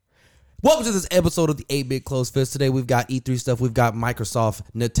Welcome to this episode of the 8-Bit Close Fist. Today we've got E3 stuff. We've got Microsoft,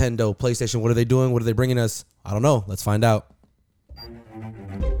 Nintendo, PlayStation. What are they doing? What are they bringing us? I don't know. Let's find out.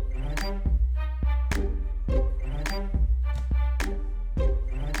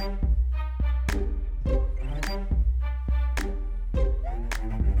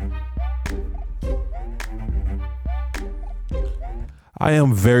 I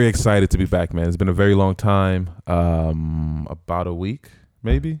am very excited to be back, man. It's been a very long time. About a week,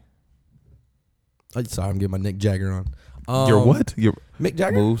 maybe. Oh, sorry, I'm getting my Nick Jagger on. Your what? Your Mick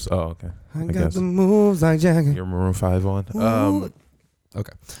Jagger? moves? Oh, okay. I got the moves like Jagger. Your Maroon 5 on.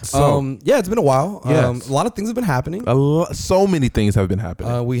 Okay. So, yeah, it's been a while. Yes. A lot of things have been happening. So many things have been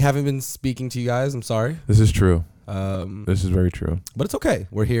happening. We haven't been speaking to you guys. I'm sorry. This is true. This is very true. But it's okay.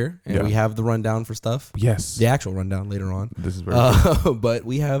 We're here, and we have the rundown for stuff. Yes. The actual rundown later on. This is very true. But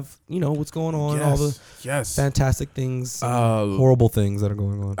we have, what's going on, all the fantastic things, horrible things that are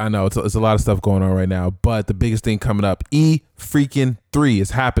going on. I know. It's a lot of stuff going on right now, but the biggest thing coming up, E3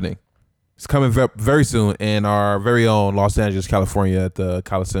 is happening. It's coming very soon in our very own Los Angeles, California at the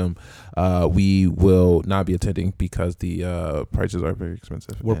Coliseum. We will not be attending because the prices are very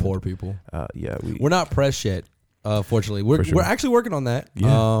expensive. We're poor people. We're not pressed yet. Fortunately, we're actually working on that.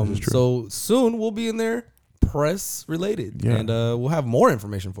 Yeah, this is true. So soon we'll be in there, press related, and we'll have more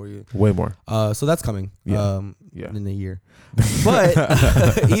information for you. Way more. So that's coming. In a year. But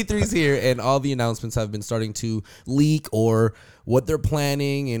E3's here, and all the announcements have been starting to leak or what they're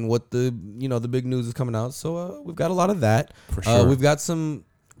planning and what the big news is coming out. So we've got a lot of that. For sure. We've got some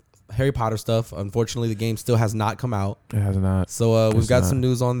Harry Potter stuff. Unfortunately, the game still has not come out. It has not. So we've got some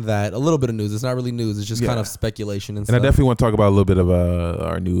news on that. A little bit of news. It's not really news. It's just kind of speculation and stuff. I definitely want to talk about a little bit of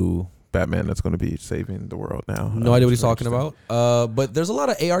our new Batman that's going to be saving the world now. No idea what he's talking about. But there's a lot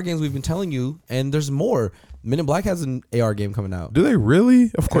of AR games we've been telling you, and there's more. Men in Black has an AR game coming out. Do they really?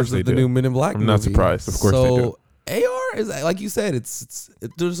 Of course they do. The new Men in Black I'm not surprised. Of course they do. AR is, like you said,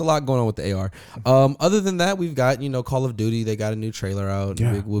 there's a lot going on with the AR. Other than that, we've got Call of Duty. They got a new trailer out.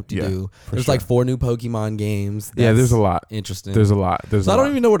 Big whoop-de-doo. There's like 4 new Pokemon games. There's a lot. Interesting. There's a lot. I don't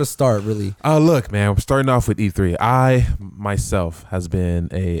even know where to start, really. Look, man, we're starting off with E3. I myself has been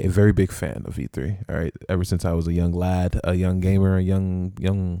a very big fan of E3. All right, ever since I was a young lad, a young gamer, a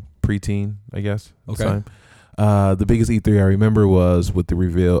young preteen, I guess. Okay. The biggest E3 I remember was with the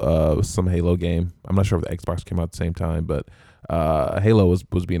reveal of some Halo game. I'm not sure if the Xbox came out at the same time, but Halo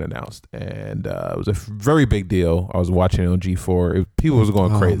was being announced, and it was a very big deal. I was watching it on G4. People was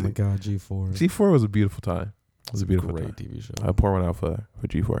going crazy. Oh my God, G4. G4 was a beautiful time. It was a beautiful great time. TV show. I pour one out for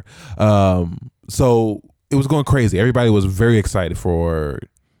G4. So it was going crazy. Everybody was very excited for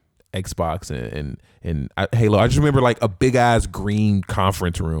Xbox and Halo. I just remember like a big ass green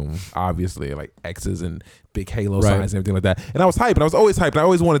conference room, obviously like X's and big Halo signs and everything like that. And I was hyped. I was always hyped. I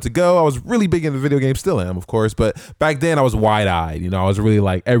always wanted to go. I was really big into video games, still am, of course. But back then I was wide eyed. I was really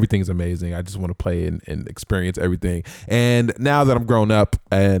like, everything's amazing. I just want to play and experience everything. And now that I'm grown up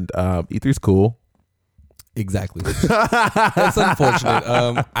and E3's cool. Exactly. That's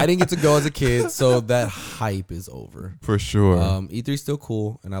unfortunate. I didn't get to go as a kid, so that hype is over. For sure. E3's still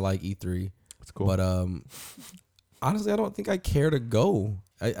cool, and I like E3. It's cool. But honestly, I don't think I care to go.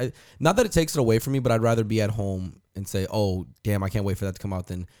 I not that it takes it away from me, but I'd rather be at home and say, oh, damn, I can't wait for that to come out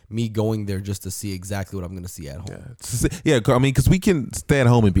than me going there just to see exactly what I'm going to see at home. Yeah, I mean, because we can stay at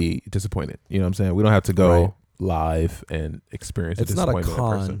home and be disappointed. You know what I'm saying? We don't have to go live and experience it. It's not a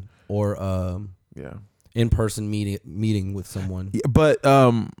con or in-person meeting with someone. Yeah, but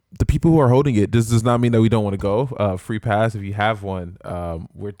the people who are holding it, this does not mean that we don't want to go. Free pass, if you have one,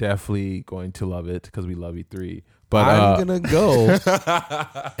 we're definitely going to love it because we love E3. But I'm going to go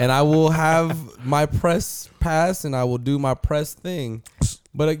and I will have my press pass and I will do my press thing.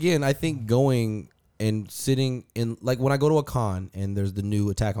 But again, I think going and sitting in, like when I go to a con and there's the new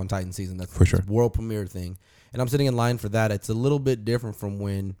Attack on Titan season, that's for sure world premiere thing, and I'm sitting in line for that, it's a little bit different from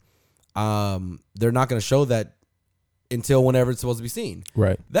when they're not going to show that until whenever it's supposed to be seen.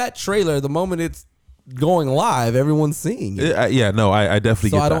 Right. That trailer, the moment it's going live, everyone's seeing it. I definitely get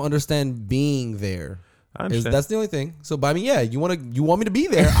that. So I don't understand being there. I understand. That's the only thing. So, but I mean, you want me to be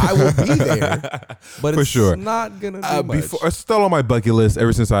there, I will be there. But for it's sure not going to do much. It's still on my bucket list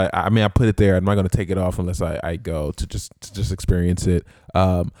ever since I put it there. I'm not going to take it off unless I go to just experience it.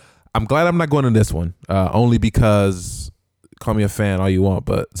 I'm glad I'm not going to this one, only because, call me a fan all you want,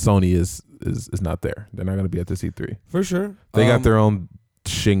 but Sony is not there. They're not going to be at this E3. For sure. They got their own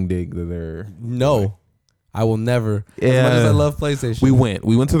shindig that they're... No, I will never. Yeah. As much as I love PlayStation.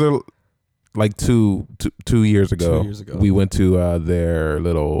 We went to their... Like two years ago. 2 years ago. We went to their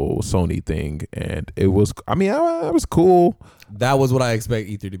little Sony thing, and it was... I mean, it was cool. That was what I expect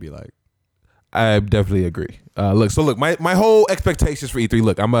E3 to be like. I definitely agree. Look, my whole expectations for E3.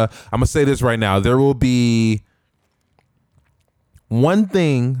 Look, I'm gonna say this right now. There will be one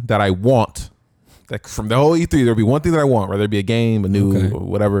thing that I want, like from the whole E3. There'll be one thing that I want, whether it be a game, a new, or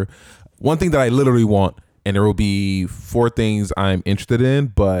whatever. One thing that I literally want, and there will be 4 things I'm interested in,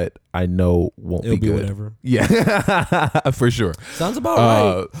 but I know won't be good. Whatever. Yeah, for sure. Sounds about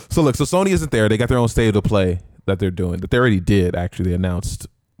right. So Sony isn't there. They got their own state of play that they're doing. That they already did. Actually, they announced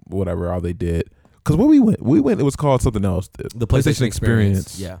whatever all they did. Because when we went, it was called something else. The PlayStation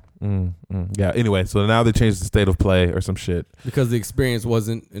Experience. Yeah. Yeah. Anyway, so now they changed the state of play or some shit. Because the experience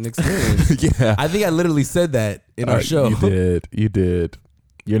wasn't an experience. Yeah. I think I literally said that in our show. You did.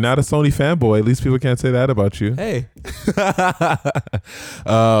 You're not a Sony fanboy. At least people can't say that about you. Hey.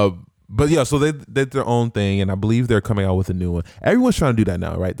 But yeah, so they did their own thing, and I believe they're coming out with a new one. Everyone's trying to do that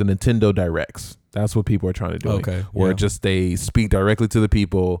now, right? The Nintendo Directs. That's what people are trying to do. Okay. Where just they speak directly to the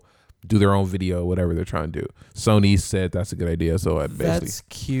people, do their own video, whatever they're trying to do. Sony said that's a good idea, so basically that's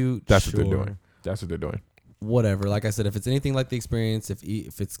cute. That's what they're doing. That's what they're doing. Whatever. Like I said, if it's anything like the experience, if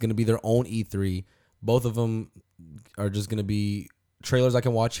it's going to be their own E3, both of them are just going to be trailers I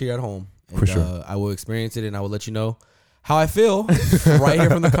can watch here at home. And, for sure. I will experience it, and I will let you know how I feel right here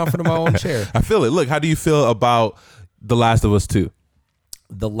from the comfort of my own chair. I feel it. Look, how do you feel about The Last of Us 2?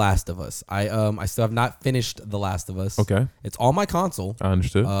 The Last of Us. I still have not finished The Last of Us. Okay. It's on my console. I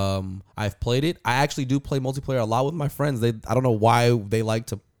understood. I've played it. I actually do play multiplayer a lot with my friends. I don't know why they like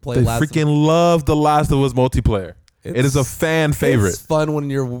to play They freaking love The Last of Us multiplayer. It is a fan favorite. It's fun when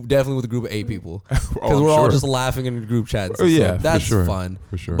you're definitely with a group of 8 people. Because we're all just laughing in a group chat. So yeah, that's for sure. fun.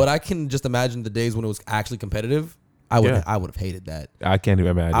 For sure. But I can just imagine the days when it was actually competitive. I would have hated that. I can't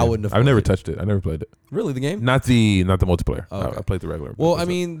even imagine. I wouldn't have. I've never touched it. I never played it. Really, the game? Not the multiplayer. Okay. I played the regular. Well, I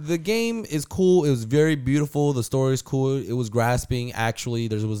mean, the game is cool. It was very beautiful. The story is cool. It was grasping. Actually,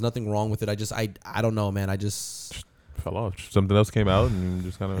 there was nothing wrong with it. I don't know, man. I just fell off. Something else came out and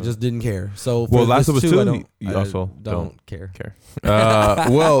just kind of. I just didn't care. So well, Last of Us 2, I also don't care.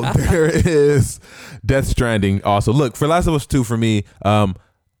 Well, there is Death Stranding. Also, look for Last of Us 2 for me.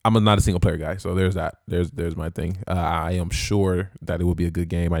 I'm not a single player guy, so there's that. There's my thing. I am sure that it will be a good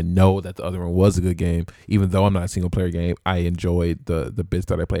game. I know that the other one was a good game, even though I'm not a single player game. I enjoyed the bits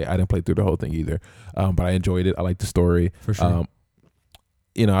that I played. I didn't play through the whole thing either, but I enjoyed it. I like the story. For sure.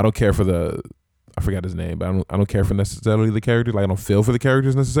 I don't care for I forgot his name, but I don't care for necessarily the character. Like I don't feel for the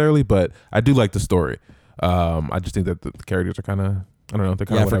characters necessarily, but I do like the story. I just think that the characters are kind of. I don't know. They're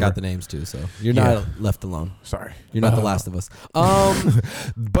kind of I forgot the names too, so you're not left alone. Sorry. You're not The Last of Us.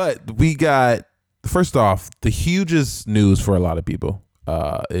 But we got, first off, the hugest news for a lot of people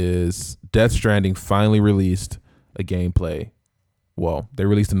is Death Stranding finally released a gameplay. Well, they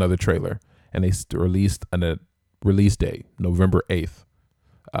released another trailer, and they released a release date, November 8th,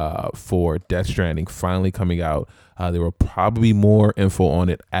 for Death Stranding finally coming out. There will probably be more info on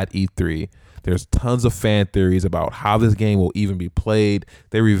it at E3. There's tons of fan theories about how this game will even be played.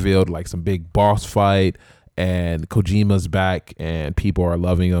 They revealed like some big boss fight, and Kojima's back, and people are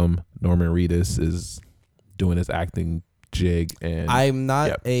loving him. Norman Reedus is doing his acting jig, and I'm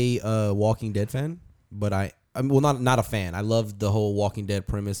not a Walking Dead fan, but I'm not a fan. I love the whole Walking Dead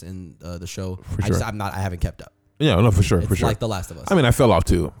premise in the show. For sure. I haven't kept up. Yeah, no, for sure, It's for sure. like The Last of Us. I mean, I fell off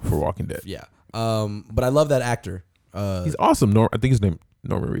too for Walking Dead. Yeah. But I love that actor. He's awesome. I think his name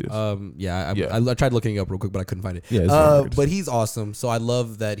Norman Reedus. I tried looking it up real quick, but I couldn't find it. Yeah, but he's awesome. So I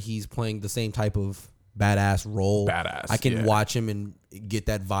love that he's playing the same type of badass role. Badass. I can watch him and get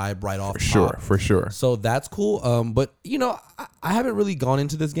that vibe right off. For sure. So that's cool. But I haven't really gone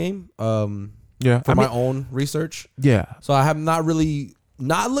into this game. For my own research. Yeah. So I have not really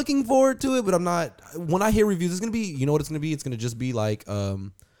not looking forward to it, but I'm not. When I hear reviews, it's gonna be. You know what it's gonna be? It's gonna just be like,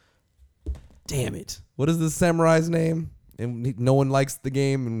 damn it, what is this samurai's name? And no one likes the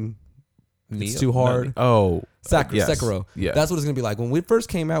game, and it's too hard. Sekiro. Yeah, that's what it's gonna be like. When we first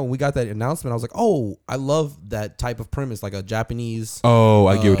came out, when we got that announcement, I was like, oh, I love that type of premise, like a Japanese. Oh,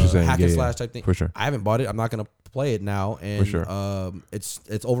 I get what you're saying. Hack and slash type thing. For sure. I haven't bought it. I'm not gonna play it now, and for sure.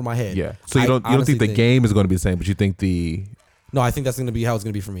 It's over my head. Yeah. So you don't think the game is going to be the same, but you think No, I think that's gonna be how it's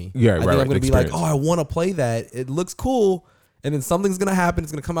gonna be for me. Yeah, I think I'm gonna be like, oh, I want to play that. It looks cool. And then something's gonna happen.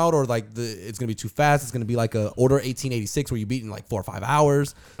 It's gonna come out, or like it's gonna be too fast. It's gonna be like a Order 1886 where you beat in like 4 or 5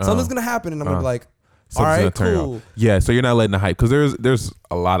 hours. Something's gonna happen, and I'm gonna be like, all right, cool. Yeah, so you're not letting the hype, because there's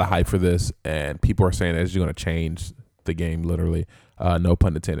a lot of hype for this, and people are saying that it's gonna change the game literally. No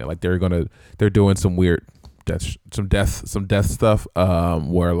pun intended. Like they're doing some weird some death stuff.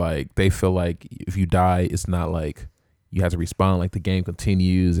 Where like they feel like if you die, it's not like you have to respawn, like the game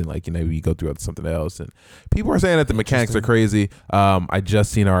continues, and like you go through something else. And people are saying that the mechanics are crazy. I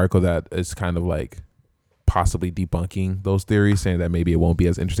just seen an article that is kind of like possibly debunking those theories, saying that maybe it won't be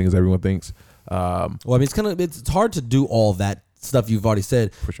as interesting as everyone thinks. Well, I mean, it's hard to do all that stuff you've already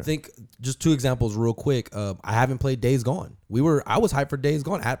said. For sure. Think just 2 examples real quick. I haven't played Days Gone. I was hyped for Days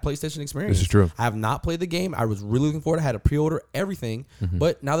Gone at PlayStation Experience. This is true. I have not played the game. I was really looking forward. I had a pre-order, everything.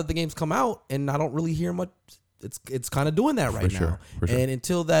 But now that the game's come out and I don't really hear much, it's kind of doing that right now. For sure. And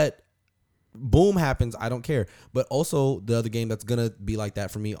until that boom happens, I don't care. But also the other game that's gonna be like that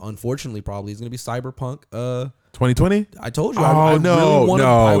for me, unfortunately, probably is gonna be Cyberpunk 2020. I told you. I really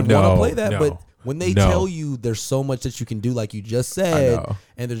want to play that, no. But when they tell you there's so much that you can do, like you just said,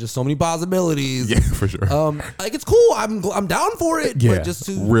 and there's just so many possibilities. Yeah, for sure. Like it's cool. I'm down for it. Yeah, but just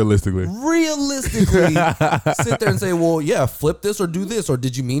to realistically sit there and say, well, yeah, flip this or do this, or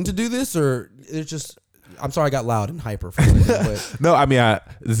did you mean to do this, or it's just. I'm sorry I got loud and hyper for it, but no, I mean,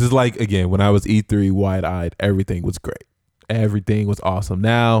 this is like, again, when I was E3 wide-eyed, everything was great. Everything was awesome.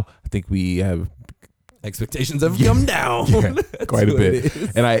 Now, I think we have... expectations have come down. Yeah, quite a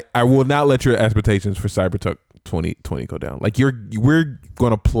bit. And I will not let your expectations for Cyberpunk 2020 go down. Like, we're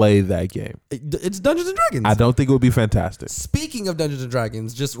going to play that game. It's Dungeons and Dragons. I don't think it would be fantastic. Speaking of Dungeons and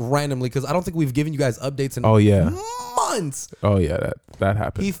Dragons, just randomly, because I don't think we've given you guys updates in months. Oh, yeah, that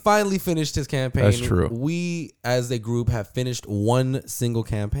happened. He finally finished his campaign. That's true. We, as a group, have finished one single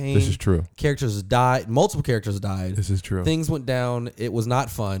campaign. This is true. Characters died. Multiple characters died. This is true. Things went down. It was not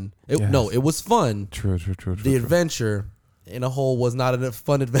fun. No, it was fun. True. The adventure in a whole was not a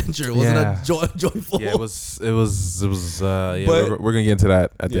fun adventure. It wasn't a joyful. Yeah, it was. But we're gonna get into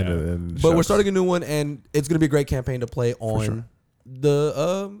that at the end of the But we're starting a new one, and it's gonna be a great campaign to play on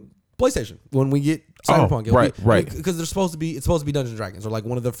the PlayStation when we get Cyberpunk. Right. Because it's supposed to be Dungeons and Dragons, or like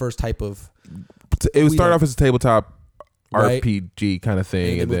one of the first type of. It would start off as a tabletop RPG kind of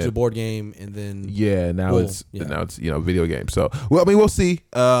thing, and then move to a board game, and then now it's video game. So we'll see.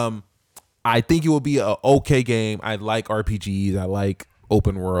 I think it will be an okay game. I like RPGs. I like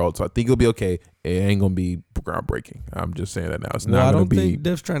open world, so I think it'll be okay. It ain't gonna be groundbreaking. I'm just saying that now. It's not gonna be. I don't think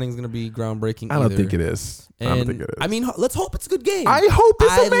Death Stranding is gonna be groundbreaking. I don't think it is. I mean, let's hope it's a good game. I hope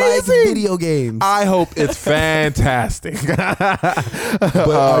it's amazing. Like video games. I hope it's fantastic. But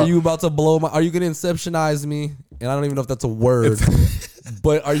are you about to blow my? Are you gonna Inceptionize me? And I don't even know if that's a word.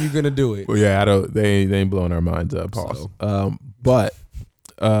 But are you gonna do it? Well, yeah, I don't. They ain't blowing our minds up. Pause.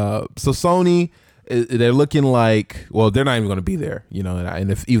 So Sony, they're looking like, well, they're not even going to be there,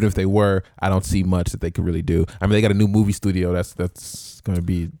 and even if they were, I don't see much that they could really do. I mean, they got a new movie studio that's going to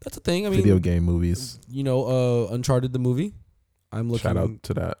be the thing. I mean, video game movies. Uncharted the movie. I'm looking. Shout out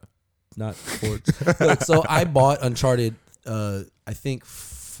to that. Not sports. Look, so I bought Uncharted. I think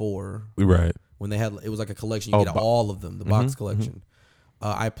 4. Right. When they had, it was like a collection. You get all of them, the box collection.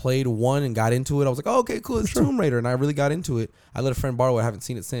 I played 1 and got into it. I was like, oh, okay, cool. It's Tomb Raider. And I really got into it. I let a friend borrow it. I haven't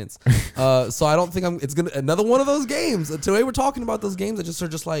seen it since. So I don't think it's another one of those games. Today we're talking about those games that just are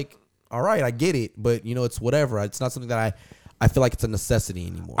just like, all right, I get it. But, it's whatever. It's not something that I feel like it's a necessity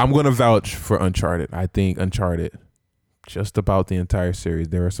anymore. I'm going to vouch for Uncharted. I think Uncharted, just about the entire series,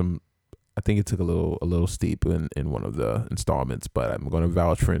 there are some, I think it took a little steep in one of the installments. But I'm going to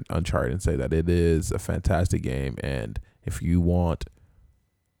vouch for Uncharted and say that it is a fantastic game. And if you want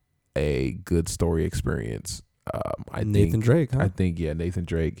a good story experience, Nathan Drake. I think Nathan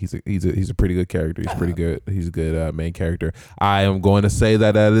Drake. He's a pretty good character. He's pretty good. He's a good main character. I am going to say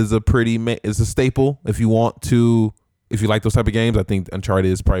that is it's a staple. If you like those type of games, I think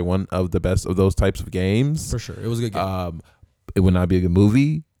Uncharted is probably one of the best of those types of games. For sure, it was a good game. It would not be a good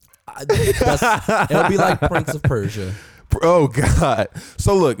movie. It'll be like Prince of Persia. Oh God.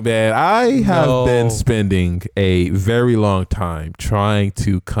 So look, man, I have been spending a very long time trying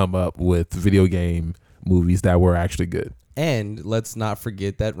to come up with video game movies that were actually good. And let's not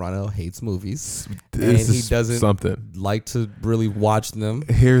forget that Ronell hates movies. This and he doesn't like to really watch them.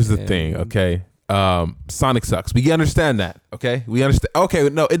 Here's the thing, okay? Sonic sucks. We understand that, okay? We understand. Okay,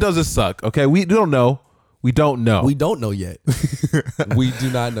 no, it doesn't suck, okay? We don't know. We don't know. We don't know yet. We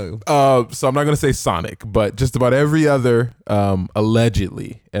do not know. So I'm not going to say Sonic, but just about every other,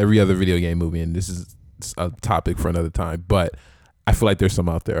 allegedly, every other video game movie, and this is a topic for another time, but I feel like there's some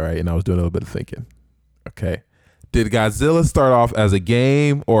out there, right? And I was doing a little bit of thinking. Okay. Did Godzilla start off as a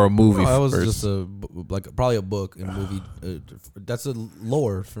game or a movie? That was just probably a book and movie. That's a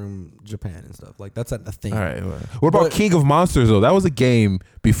lore from Japan and stuff. Like that's a thing. All right. What about King of Monsters though? That was a game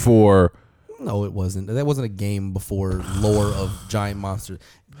before. No, it wasn't. That wasn't a game before lore of giant monsters.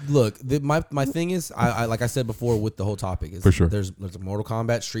 Look, my thing is, I like I said before with the whole topic is for sure. There's a Mortal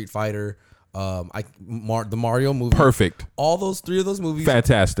Kombat, Street Fighter, The Mario movie, perfect. All those 3 of those movies,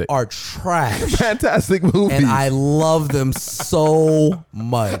 Fantastic, are trash. Fantastic movies, and I love them so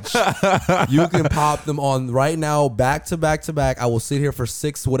much. You can pop them on right now, back to back to back. I will sit here for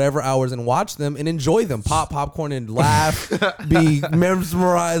 6 whatever hours and watch them and enjoy them. Pop popcorn and laugh, be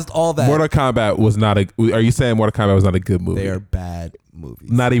mesmerized, all that. Mortal Kombat was not a. Are you saying Mortal Kombat was not a good movie? They are bad movies.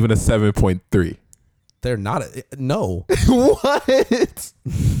 Not even a 7.3. They're not. No. What?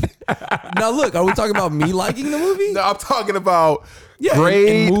 Now look, are we talking about me liking the movie? No, I'm talking about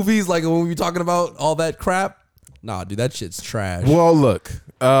great in movies. Like when we talking about all that crap. Nah, dude, that shit's trash. Well, look.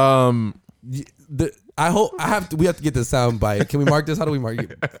 We have to get the sound bite. Can we mark this? How do we mark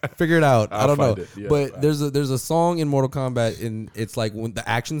it? Figure it out. I don't know. Yeah, but there's a song in Mortal Kombat, and it's like when the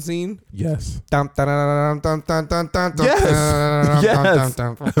action scene. Yes. Yes.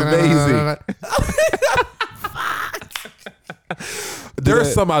 Amazing.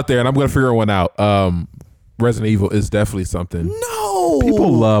 There's some out there, and I'm gonna figure one out. Resident Evil is definitely something. No,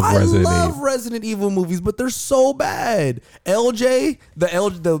 people love Resident Evil. I love Resident Evil movies, but they're so bad. LJ,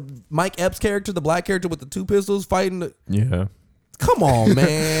 the Mike Epps character, the black character with the 2 pistols fighting. Yeah. Come on,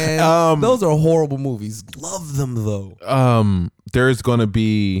 man. Those are horrible movies. Love them though. There's gonna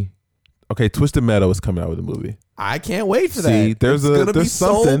be. Okay, Twisted Metal is coming out with a movie. I can't wait for that. See, there's something.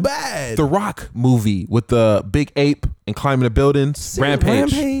 So bad. The Rock movie with the big ape and climbing the buildings.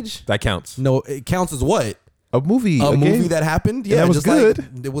 Rampage. That counts. No, it counts as what? A movie. A movie that happened. Yeah, that was just good.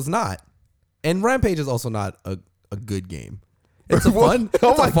 Like, it was not. And Rampage is also not a good game. It's a fun.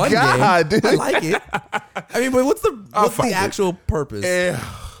 Oh my God, game. Dude. I like it. I mean, but what's the actual purpose?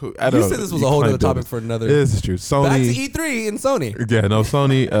 I don't you said this was a whole other topic for another. This is true. Sony. Back to E3 and Sony. Yeah, no,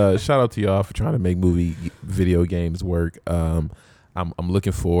 Sony. Shout out to y'all for trying to make video games work. I'm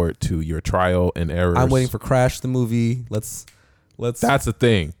looking forward to your trial and errors. I'm waiting for Crash the movie. Let's. That's the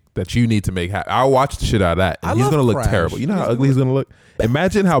thing that you need to make happen. I'll watch the shit out of that. And he's gonna look terrible. You know how ugly he's gonna look.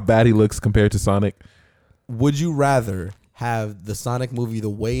 Imagine how bad he looks compared to Sonic. Would you rather have the Sonic movie the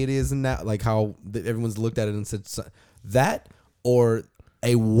way it is in that, like how everyone's looked at it and said that, or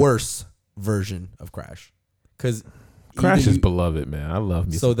a worse version of Crash? Because Crash is beloved, man. I love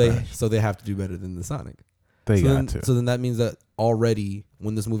music. So they have to do better than the Sonic. They got to. So then that means that already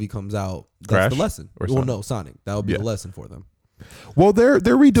when this movie comes out, that's Crash the lesson. Or well, no, Sonic. That would be the lesson for them. Well, they're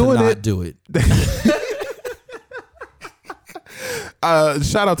redoing to not it. Do it.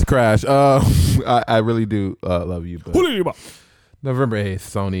 Shout out to Crash. I really do love you. But November 8th,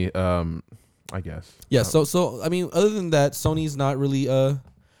 Sony. I guess. Yeah. So I mean, other than that, Sony's not really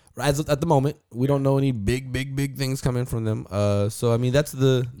at the moment. We don't know any big things coming from them. So I mean, that's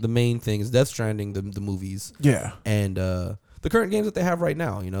the main thing is Death Stranding, the movies. Yeah. And the current games that they have right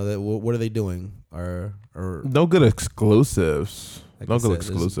now. You know, what are they doing? Or no good exclusives. Like no good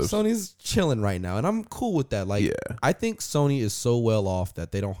exclusives. Sony's chilling right now, and I'm cool with that. Like, I think Sony is so well off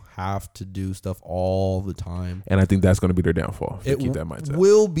that they don't have to do stuff all the time. And I think that's going to be their downfall. If they keep that mindset.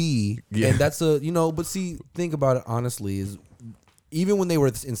 Will be, and that's but see, think about it honestly. Is even when they were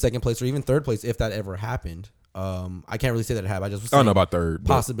in second place or even third place, if that ever happened, I can't really say that it happened. I just was don't know about third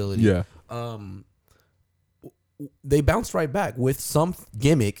possibility. Yeah. They bounced right back with some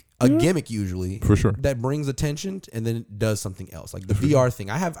gimmick, gimmick usually, for sure, that brings attention and then it does something else, like the VR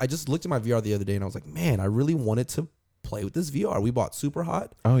thing. I just looked at my VR the other day and I was like, man, I really wanted to play with this VR. We bought Super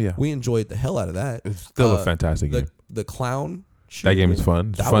Hot. Oh yeah, we enjoyed the hell out of that. It's still a fantastic game. The clown. That game is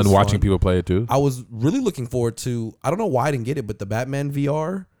fun. It's fun watching people play it too. I was really looking forward to. I don't know why I didn't get it, but the Batman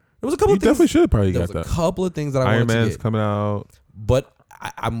VR. There was a couple. You definitely should have probably got that. There was a couple of things that I Iron wanted Man's to get. coming out, but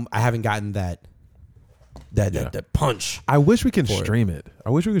I haven't gotten that punch. I wish we can stream it. I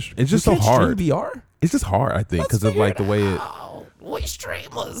wish we could. It's just so hard. Stream VR? It's just hard, I think, because of like the way it. We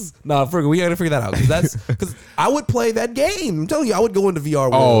streamers. No, we gotta figure that out because I would play that game. I'm telling you, I would go into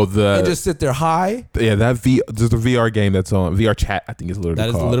VR. And just sit there high. Yeah, there's a VR game that's on VR Chat. I think it's literally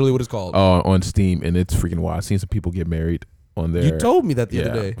that called. Is literally what it's called. On Steam, and it's freaking wild. I've seen some people get married on there. You told me that the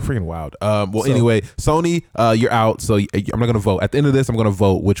other day. Freaking wild. Anyway, Sony, you're out. So I'm not gonna vote. At the end of this, I'm gonna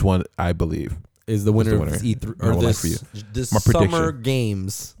vote which one I believe is the winner of E3 or this summer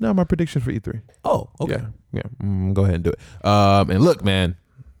games. No, my prediction for E3. Oh, okay. Yeah. Go ahead and do it. And look, man,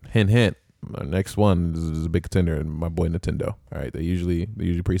 hint. My next one is a big contender, and my boy Nintendo. All right, they're usually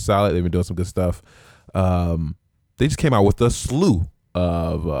pretty solid. They've been doing some good stuff. They just came out with a slew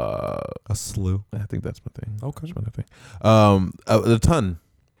of a slew. I think that's my thing. Okay, that's my thing. A ton,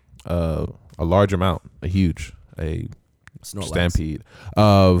 a large amount, a stampede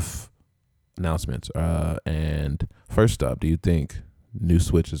of announcements. And first up, do you think new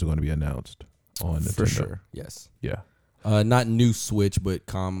Switches are going to be announced on Nintendo? For sure. Yes. Yeah. Not new Switch, but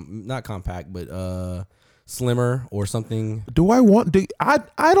not compact, but slimmer or something. I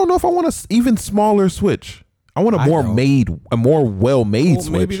don't know if I want a even smaller Switch. I want a more well-made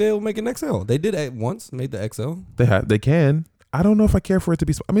Switch. Maybe they'll make an XL. They did it once, made the XL. They can. I don't know if I care for it to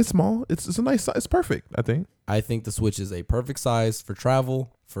be. I mean, it's small. It's a nice size. It's perfect. I think the Switch is a perfect size for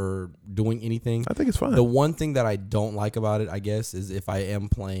travel, for doing anything. I think it's fine. The one thing that I don't like about it, I guess, is if I am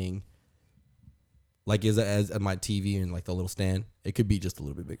playing, like as my TV and like the little stand, it could be just a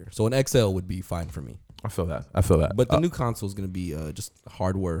little bit bigger. So an XL would be fine for me. I feel that. But the new console is going to be just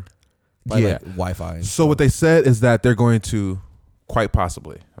hardware. Yeah, like Wi-Fi. So what they said is that they're going to quite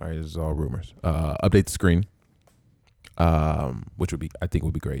possibly, all right, this is all rumors, update the screen, which I think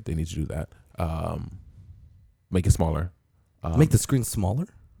would be great. They need to do that. Make it smaller. Make the screen smaller?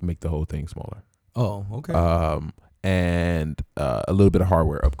 Make the whole thing smaller. Oh, okay. And a little bit of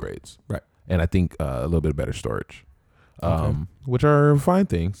hardware upgrades. Right. And I think a little bit of better storage. Which are fine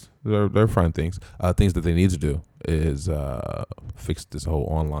things. They're fine things. Things that they need to do is fix this whole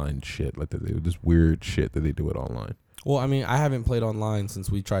online shit, like this weird shit that they do it online. Well, I mean, I haven't played online since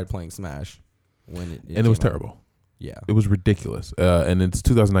we tried playing Smash, it was terrible. Yeah, it was ridiculous. And it's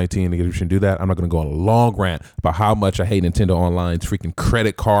 2019. You shouldn't do that. I'm not going to go on a long rant about how much I hate Nintendo Online's freaking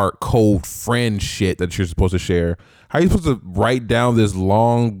credit card code friend shit that you're supposed to share. How are you supposed to write down this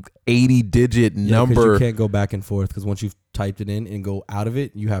long 80-digit number? You can't go back and forth because once you've typed it in and go out of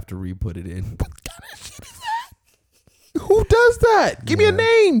it, you have to re-put it in. What kind of shit is that? Who does that? Give me a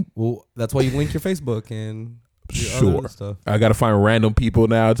name. Well, that's why you link your Facebook and sure. Stuff. I got to find random people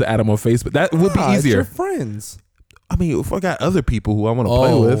now to add them on Facebook. That would be easier. It's your friends. I mean, if I got other people who I want to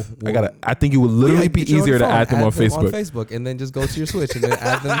play with, well, I think it would literally be easier to add them on Facebook. And then just go to your Switch and then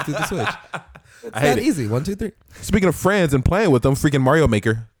add them through the Switch. It's that easy. 1, 2, 3. Speaking of friends and playing with them, freaking Mario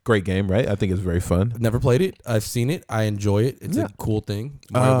Maker, great game, right? I think it's very fun. Never played it. I've seen it. I enjoy it. It's a cool thing.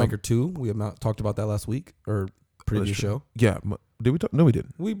 Mario Maker 2. We have talked about that last week or previous show. Yeah. Did we talk? No, we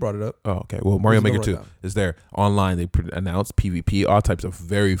didn't. We brought it up. Oh, okay. Well, Mario Maker 2 is there online. They announced PvP, all types of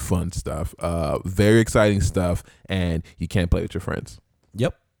very fun stuff, very exciting stuff, and you can't play with your friends.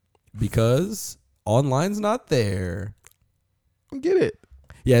 Yep. Because online's not there. I get it.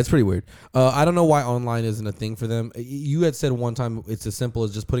 Yeah, it's pretty weird. I don't know why online isn't a thing for them. You had said one time it's as simple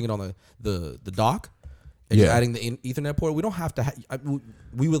as just putting it on the dock and just adding the Ethernet port. We don't have to.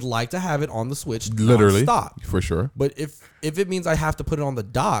 We would like to have it on the Switch, literally, stop for sure. But if it means I have to put it on the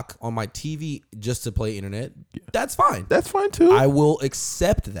dock on my TV just to play internet, that's fine. That's fine too. I will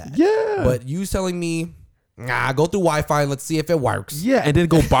accept that. Yeah. But you telling me, go through Wi-Fi and let's see if it works. Yeah, and then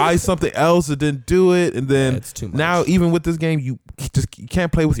go buy something else and then do it, and then it's too much. Now even with this game, you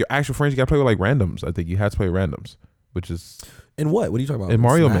can't play with your actual friends. You got to play with like randoms. I think you have to play randoms, which is. In what? What are you talking about? In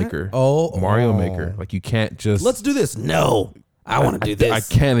Mario Maker. Mario Maker. Like you can't just. Let's do this. No, I want to do this. I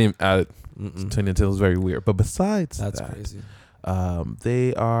can't even. Nintendo's very weird. But besides that's crazy.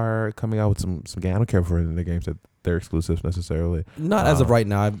 They are coming out with some game. I don't care for the games that they're exclusives necessarily. Not as of right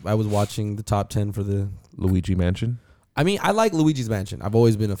now. I was watching the top 10 for the Luigi Mansion. I mean, I like Luigi's Mansion. I've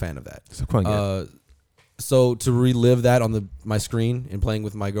always been a fan of that. It's a fun game. So to relive that on my screen and playing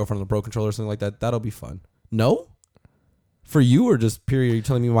with my girlfriend on the Pro Controller or something like that, that'll be fun. No? For you or just period? Are you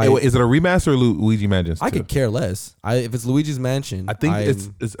telling me my? Is it a remaster or Luigi Mansions 2? I could care less. If it's Luigi's Mansion, I think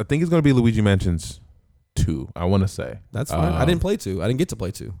it's going to be Luigi Mansions 2. I want to say that's fine. I didn't play 2. I didn't get to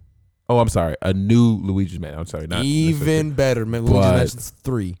play 2. Oh, I'm sorry. A new Luigi's Mansion. I'm sorry. Not even better, man. Luigi's Mansion's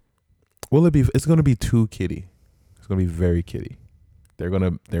 3. Will it be? It's going to be too kiddie. It's going to be very kiddie. They're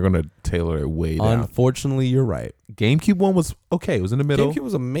gonna tailor it way down. Unfortunately, you're right. GameCube one was okay. It was in the middle. GameCube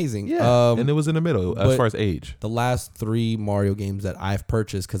was amazing. Yeah, and it was in the middle as far as age. The last 3 Mario games that I've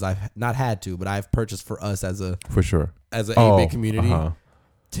purchased, because I've not had to, but I've purchased for us as an 8-bit community.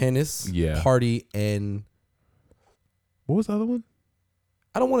 Tennis, Party, and what was the other one?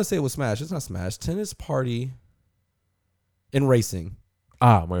 I don't want to say it was Smash. It's not Smash. Tennis, Party, and Racing.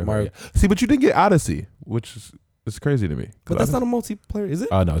 Mario. Yeah. See, but you didn't get Odyssey, which is. It's crazy to me. But that's not a multiplayer, is it?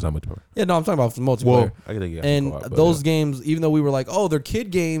 No, it's not multiplayer. Yeah, no, I'm talking about multiplayer. Well, I think and those games, even though we were like, they're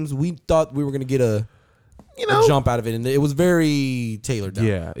kid games, we thought we were going to get a jump out of it. And it was very tailored down.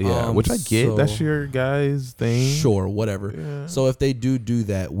 Yeah. Which I get. That's your guys' thing. Sure, whatever. Yeah. So if they do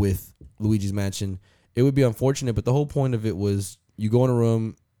that with Luigi's Mansion, it would be unfortunate. But the whole point of it was you go in a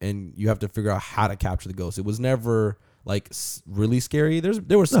room and you have to figure out how to capture the ghost. It was never like really scary.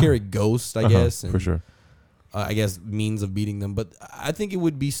 There were scary ghosts, I guess. For sure. I guess means of beating them, but I think it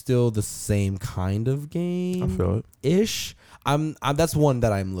would be still the same kind of game. I feel it. Ish. I'm that's one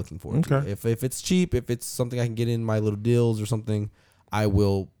that I'm looking for. Okay. If it's cheap, if it's something I can get in my little deals or something, I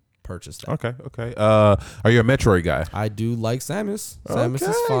will purchase that. Okay. Are you a Metroid guy? I do like Samus. Samus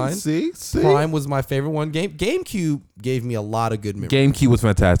is fine. See. Prime was my favorite one. GameCube gave me a lot of good memories. GameCube was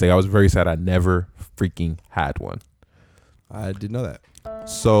fantastic. I was very sad I never freaking had one. I didn't know that.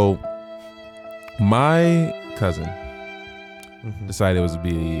 So, my cousin decided it would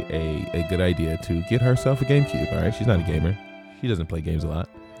be a good idea to get herself a GameCube. All right, she's not a gamer. She doesn't play games a lot.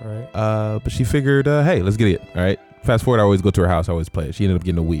 All right. But she figured, hey, let's get it. All right. Fast forward, I always go to her house. I always play it. She ended up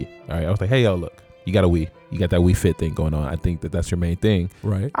getting a Wii. All right. I was like, hey, yo, look, you got a Wii. You got that Wii Fit thing going on. I think that's your main thing.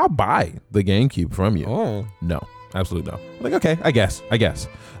 Right. I'll buy the GameCube from you. Oh. No, absolutely no. I'm like, okay, I guess.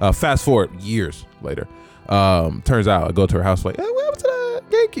 Fast forward years later. Turns out I go to her house like, hey, what happened to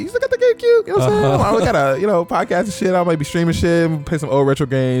the GameCube? You still got the GameCube? You know what I'm saying? I got a, podcast and shit. I might be streaming shit, play some old retro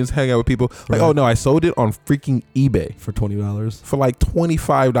games, hang out with people. Like, oh no, I sold it on freaking eBay for $20. For like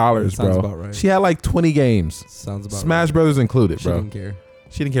 $25, bro. Sounds about right. She had like 20 games. Sounds about Smash right. Brothers included, bro. She didn't care.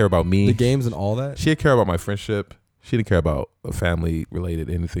 She didn't care about me. The games and all that? She didn't care about my friendship. She didn't care about a family related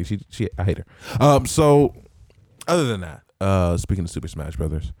anything. I hate her. So other than that, speaking of Super Smash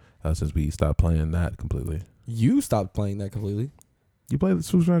Brothers, since we stopped playing that completely. You stopped playing that completely. You play the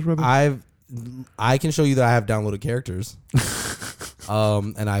Super Smash Brothers? I can show you that I have downloaded characters.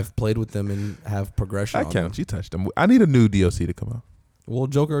 And I've played with them and have progression. I can't. You touched them. I need a new DLC to come out. Well,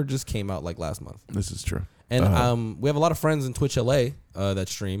 Joker just came out like last month. This is true. And we have a lot of friends in Twitch LA that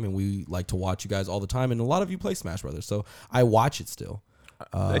stream, and we like to watch you guys all the time. And a lot of you play Smash Brothers, so I watch it still.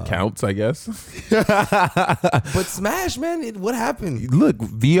 That counts, I guess. But Smash, man, what happened? Look,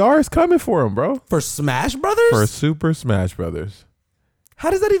 VR is coming for him, bro. For Smash Brothers? For Super Smash Brothers. How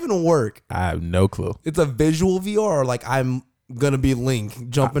does that even work? I have no clue. It's a visual VR, or like I'm gonna be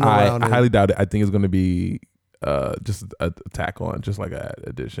Link jumping around. I highly doubt it. I think it's gonna be just a tack on, just like an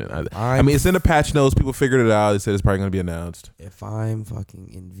addition. I mean, it's in the patch notes. People figured it out. They said it's probably gonna be announced. If I'm fucking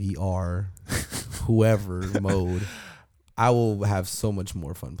in VR, whoever mode, I will have so much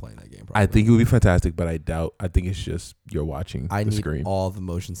more fun playing that game. Probably. I think it would be fantastic, but I think it's just you're watching the screen. I need all the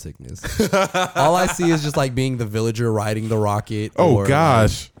motion sickness. All I see is just like being the villager riding the rocket. Oh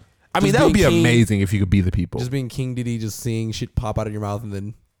gosh. I mean, that would be amazing if you could be the people. Just being King Diddy, just seeing shit pop out of your mouth and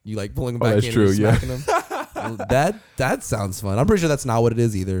then you like pulling them back that's in true, and smacking them. That sounds fun. I'm pretty sure that's not what it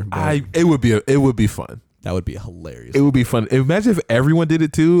is either. It would be fun. That would be hilarious. It would be fun. Imagine if everyone did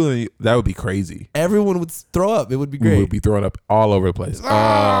it too. That would be crazy. Everyone would throw up. It would be great. We would be throwing up all over the place.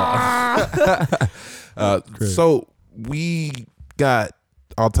 So we got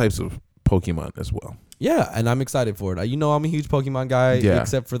all types of Pokemon as well. Yeah, and I'm excited for it. You know, I'm a huge Pokemon guy,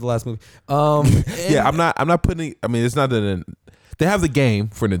 except for the last movie. Yeah, I'm not putting. I mean, it's not that they have the game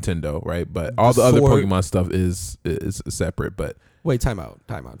for Nintendo, right? But all the other Pokemon stuff is separate. But wait, time out.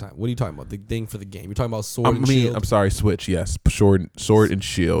 What are you talking about? The thing for the game? You're talking about Sword and Shield? I'm sorry, Switch. Yes, Sword and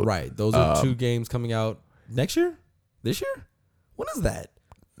Shield. Right. Those are two games coming out next year. This year? When is that?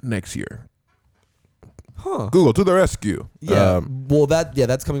 Next year. Huh. Google to the rescue. Yeah.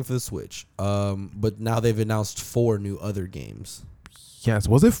 That's coming for the Switch. But now they've announced 4 new other games. Yes.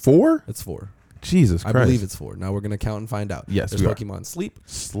 Was it 4? It's 4. Jesus Christ. I believe it's 4. Now we're gonna count and find out. Yes. There's Pokemon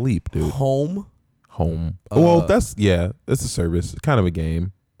Sleep, dude. Home. Well, that's a service. It's kind of a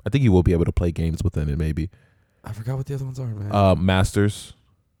game. I think you will be able to play games within it. Maybe. I forgot what the other ones are, man. Masters.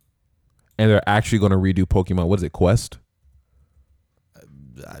 And they're actually going to redo Pokemon. What is it? Quest.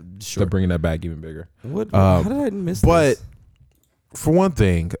 Sure. They're bringing that back even bigger. How did I miss but this? For one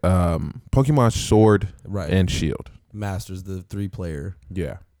thing, Pokemon Sword and Shield. Masters, the 3-player.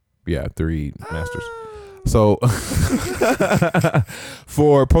 Yeah, 3 Masters. So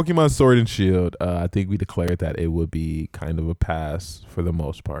for Pokemon Sword and Shield, I think we declared that it would be kind of a pass for the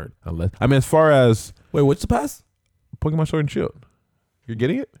most part. As far as what's the pass? Pokemon Sword and Shield. You're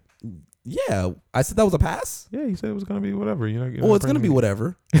getting it? Yeah, I said that was a pass. Yeah, you said it was gonna be whatever. It's gonna be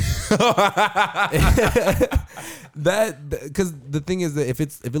whatever. Because the thing is that if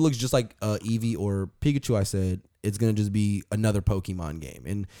it looks just like Eevee or Pikachu, I said it's gonna just be another Pokemon game.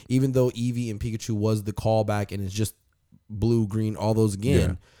 And even though Eevee and Pikachu was the callback, and it's just blue, green, all those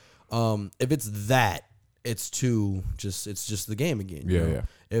again. Yeah. If it's that, it's just the game again. Yeah.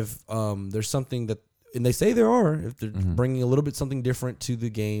 If there's something that. And they say there are, if they're bringing a little bit something different to the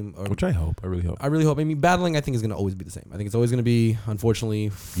game. Which I hope. I really hope. I mean, battling, I think, is going to always be the same. I think it's always going to be, unfortunately,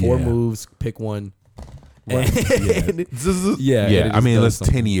 4 moves, pick one. Right. Yeah. I mean, it's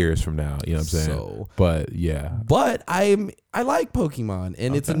 10 years from now. You know what I'm saying? So, but yeah. But I like Pokemon,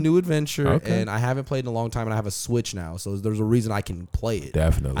 and it's a new adventure, and I haven't played in a long time, and I have a Switch now, so there's a reason I can play it.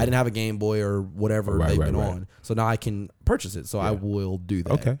 Definitely. I didn't have a Game Boy or whatever they've been on, so now I can purchase it. So I will do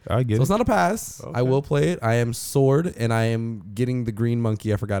that. Okay, I get it. So it's not a pass. Okay. I will play it. I am Sword, and I am getting the green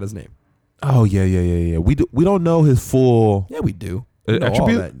monkey. I forgot his name. Oh yeah. We don't know his full. Yeah, we do.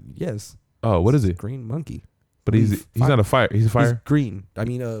 Attribute? Yes. Oh, what is it? Green monkey. But he's not a fire. He's a fire. He's green. I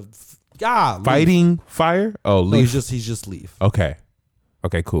mean, fighting fire. Oh, Leaf. No, he's just Leaf. Okay,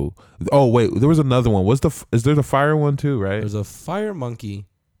 cool. Oh wait, there was another one. Is there the fire one too? Right. There's a fire monkey.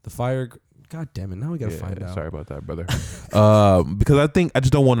 The fire. God damn it! Now we gotta find out. Sorry about that, brother. Because I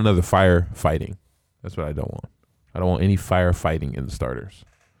just don't want another fire fighting. That's what I don't want. I don't want any fire fighting in the starters.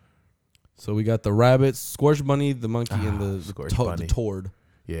 So we got the rabbit, Scorch Bunny, the monkey, and the Tord.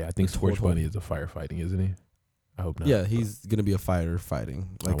 Yeah, I think Scorch Bunny is a firefighting, isn't he? I hope not. Yeah, he's gonna be a fighter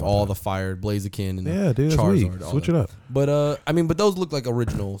fighting, like all the fire, Blaziken, and Charizard. Switch it up. But but those look like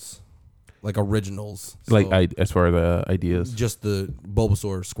originals, So as far as the ideas, just the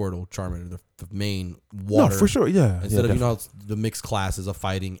Bulbasaur, Squirtle, Charmander, the main water. No, for sure. Yeah. Instead of how the mixed classes of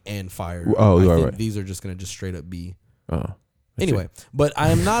fighting and fire. Oh, I think right. These are just gonna just straight up be. Oh. Anyway, but I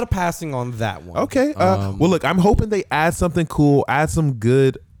am not passing on that one. Okay. Well, look, I'm hoping they add something cool, add some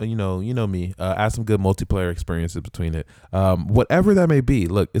good, you know me, add some good multiplayer experiences between it. Whatever that may be.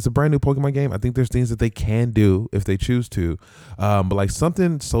 Look, it's a brand new Pokemon game. I think there's things that they can do if they choose to. But like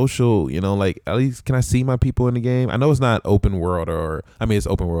something social, like at least can I see my people in the game? I know it's not open world it's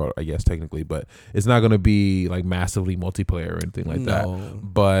open world, I guess, technically, but it's not going to be like massively multiplayer or anything like that.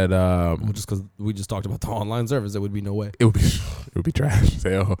 But just because we just talked about the online service, there would be no way. It would be trash.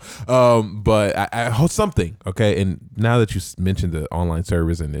 But I hope something. Okay. And now that you mentioned the online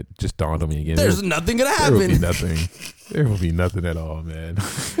service and it just dawned on me again. There's nothing going to happen. There will be nothing. There will be nothing at all, man.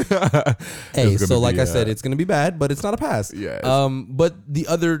 Hey, so like I said, it's going to be bad, but it's not a pass. Yeah. But the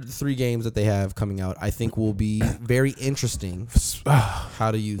other 3 games that they have coming out, I think will be very interesting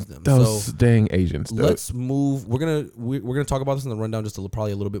how to use them. Those dang Asians. Let's move. We're gonna talk about this in the rundown just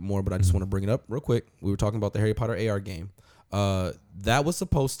probably a little bit more, but I just want to bring it up real quick. We were talking about the Harry Potter AR game. That was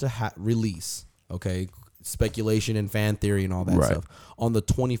supposed to release. Okay. Speculation and fan theory and all that stuff on the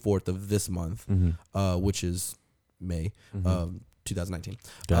 24th of this month, which is May 2019.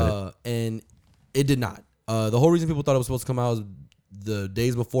 And it did not. The whole reason people thought it was supposed to come out was the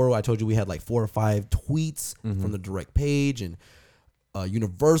days before. I told you we had like 4 or 5 tweets from the direct page, and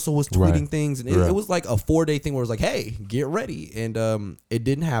Universal was tweeting things, and it was like a 4-day thing where it was like, hey, get ready. And it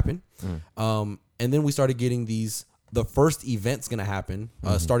didn't happen. And then we started getting the first event's going to happen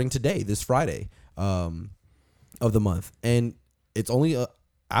starting today, this Friday of the month. And it's only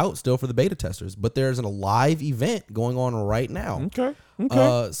out still for the beta testers, but there's a live event going on right now. Okay.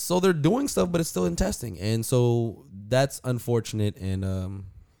 So they're doing stuff, but it's still in testing. And so that's unfortunate, and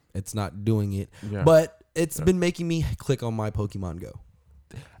it's not doing it. Yeah. But it's been making me click on my Pokemon Go.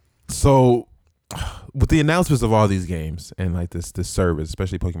 So with the announcements of all these games and like this service,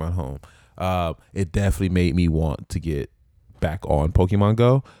 especially Pokemon Home, it definitely made me want to get back on Pokemon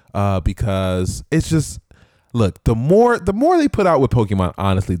Go because it's just, look, the more they put out with Pokemon,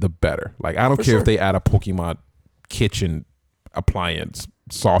 honestly, the better. Like, I don't care if they add a Pokemon kitchen appliance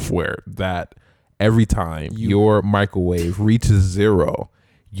software that every time your microwave reaches 0,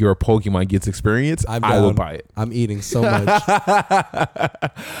 your Pokemon gets experience, I will buy it. I'm eating so much.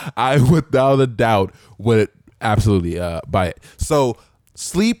 I without a doubt would absolutely buy it. So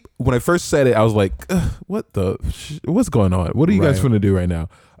sleep, when I first said it, I was like, what's going on? What are you guys going to do right now?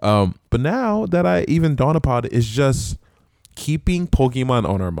 But now that I even dawned upon it, it's just keeping Pokemon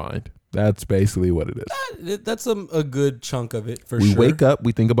on our mind. That's basically what it is. That's a good chunk of it, we wake up,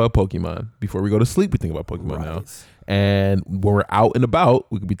 we think about Pokemon. Before we go to sleep, we think about Pokemon now. And when we're out and about,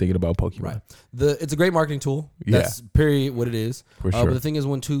 we could be thinking about Pokemon. Right. It's a great marketing tool. That's period what it is. For sure. But the thing is,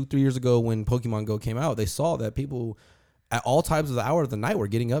 2-3 years ago when Pokemon Go came out, they saw that people at all times of the hour of the night were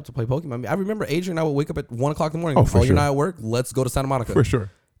getting up to play Pokemon. I mean, I remember Adrian and I would wake up at 1 o'clock in the morning. Oh, for sure. You're not at work? Let's go to Santa Monica. For sure.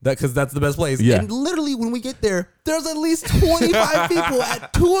 Because that's the best place. Yeah. And literally when we get there, there's at least 25 people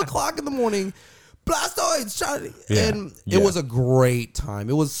at 2 o'clock in the morning. Blastoids, shiny. And it was a great time.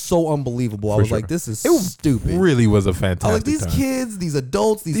 It was so unbelievable. I was like, this is stupid. It really was a fantastic I was like, these time. Kids, these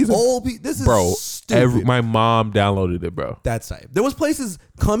adults, these old people, this is stupid. My mom downloaded it, bro. That's type. There was places,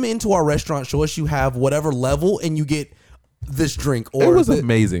 come into our restaurant, show us you have whatever level, and you get this drink. Or it was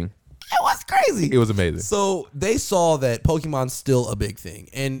amazing. It was crazy. It was amazing. So they saw that Pokemon's still a big thing,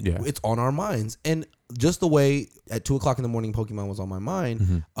 and it's on our minds. And just the way at 2:00 in the morning Pokemon was on my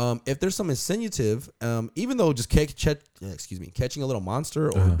mind, if there's some incentive, even though just catching a little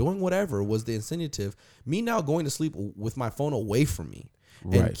monster or doing whatever was the incentive, me now going to sleep with my phone away from me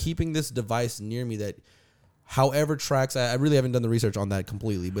and keeping this device near me that however tracks, I really haven't done the research on that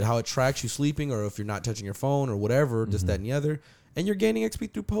completely, but how it tracks you sleeping or if you're not touching your phone or whatever, just that and the other. And you're gaining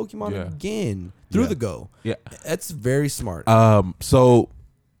XP through Pokemon again through the Go. Yeah, that's very smart. So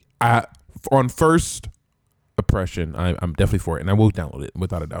on first impression, I'm definitely for it, and I will download it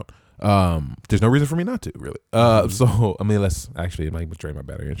without a doubt. There's no reason for me not to, really. So I mean, it might drain my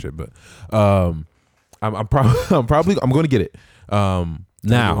battery and shit, but I'm going to get it. Now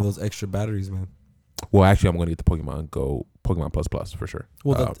one of those extra batteries, man. Well, actually, I'm going to get the Pokemon Plus for sure.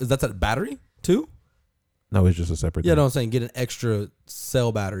 Well, is that a battery too? No, it's just a separate thing. No, I'm saying get an extra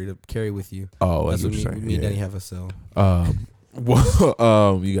cell battery to carry with you. Oh, that's what you're saying. Me and Danny have a cell.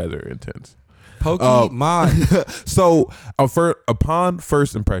 You guys are intense. Pokemon. So, upon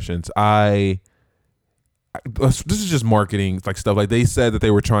first impressions, this is just marketing like stuff. Like they said that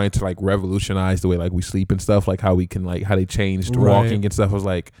they were trying to like revolutionize the way like we sleep and stuff. Like how we can like how they changed walking and stuff. I was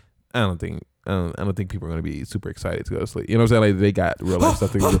like, I don't think people are going to be super excited to go to sleep. You know what I'm saying? Like they got real life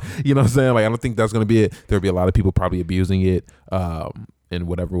stuff to do. You know what I'm saying? Like I don't think that's going to be it. There'll be a lot of people probably abusing it in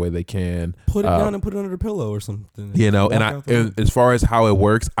whatever way they can. Put it down and put it under the pillow or something. You know, and as far as how it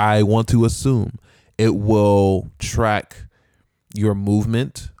works, I want to assume it will track your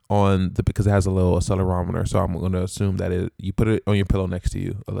movement because it has a little accelerometer. So I'm going to assume that you put it on your pillow next to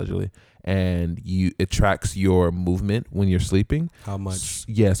you, allegedly, and it tracks your movement when you're sleeping. How much?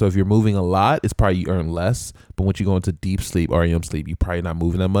 Yeah, so if you're moving a lot, it's probably you earn less. But once you go into deep sleep, REM sleep, you're probably not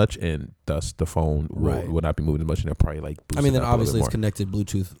moving that much, and thus the phone will not be moving as much, and it'll probably like boost then obviously it's connected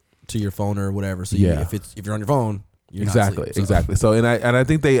Bluetooth to your phone or whatever. So if you're on your phone, you're exactly. not sleeping, Exactly. So and I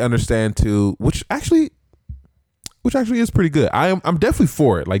think they understand too, which actually is pretty good. I'm definitely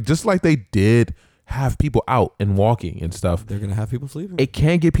for it. Like just like they did have people out and walking and stuff. They're gonna have people sleeping. It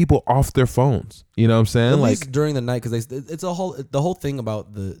can get people off their phones. You know what I'm saying? At least during the night, because it's the whole thing about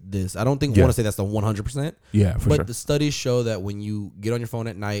this. I don't think want to say that's the 100%. Yeah, for sure. But the studies show that when you get on your phone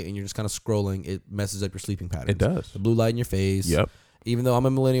at night and you're just kind of scrolling, it messes up your sleeping patterns. It does. The blue light in your face. Yep. Even though I'm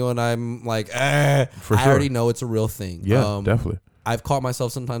a millennial and I'm like, I already know it's a real thing. Yeah, definitely. I've caught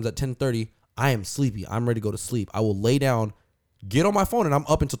myself sometimes at 10:30. I am sleepy. I'm ready to go to sleep. I will lay down, get on my phone, and I'm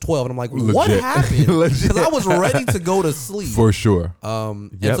up until 12. And I'm like, what happened? Because I was ready to go to sleep. For sure.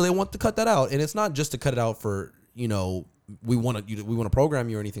 And so they want to cut that out. And it's not just to cut it out for, we want to program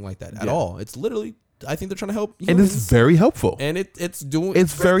you or anything like that at all. It's literally, I think they're trying to help humans. And it's very helpful. And it's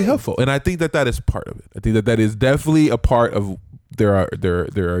very helpful. And I think that is part of it. I think that is definitely a part of their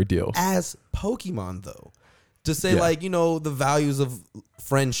ideals. As Pokemon, though, to say the values of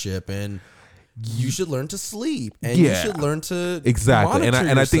friendship and you should learn to sleep and you should learn to exactly. And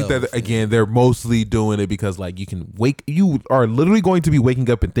I think that again they're mostly doing it because like you are literally going to be waking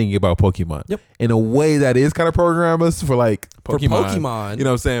up and thinking about Pokemon in a way that is kind of program us for like Pokemon. You know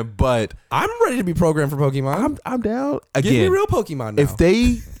what I'm saying? But I'm ready to be programmed for Pokemon. I'm down. Again, give me real Pokemon now. If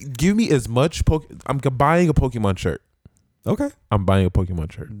they give me as much I'm buying a Pokemon shirt. Okay. I'm buying a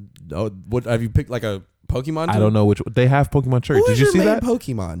Pokemon shirt. Oh, what have you picked like a Pokemon? I don't know which they have Pokemon shirts. Did you see that?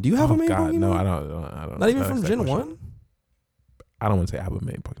 Pokemon? Do you have a main Pokemon? No, I don't. Not even from Gen 1? I don't want to say I have a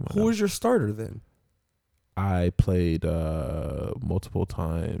main Pokemon. Who is your starter then? I played multiple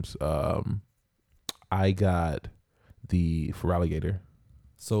times. I got the Feraligatr.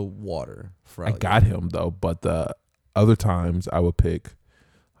 So water. I got him though, but the other times I would pick.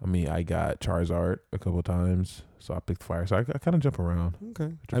 I got Charizard a couple times, so I picked Fire. So I kind of jump around.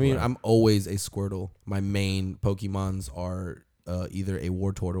 Okay. I'm always a Squirtle. My main Pokemons are either a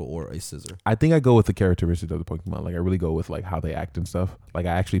Wartortle or a Scizor. I think I go with the characteristics of the Pokemon. Like I really go with like how they act and stuff. Like I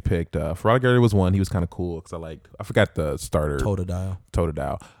actually picked Feraligatr was one. He was kind of cool because I forgot the starter. Totodile.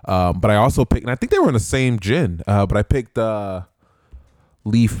 But I also picked, and I think they were in the same gen. But I picked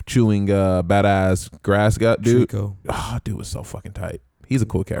leaf chewing badass grass gut dude. Trico. Oh, dude was so fucking tight. He's a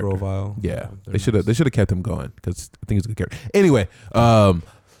cool character. Grovyle. Yeah, they should have kept him going because I think he's a good character. Anyway, so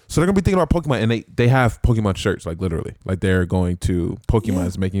they're gonna be thinking about Pokemon, and they have Pokemon shirts, like literally, like they're going to Pokemon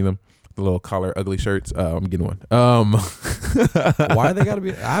is making them the little collar ugly shirts. I'm getting one. Why they gotta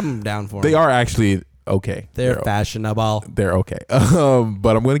be? I'm down for them. They are actually okay. They're fashionable. They're okay.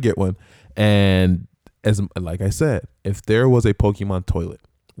 But I'm gonna get one, and like I said, if there was a Pokemon toilet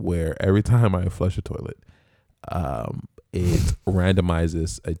where every time I flush a toilet, it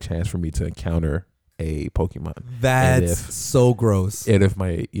randomizes a chance for me to encounter a Pokemon. That's so gross. And if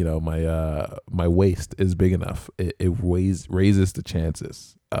my my waist is big enough, it raises the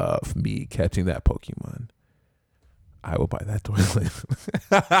chances of me catching that Pokemon. I will buy that toilet.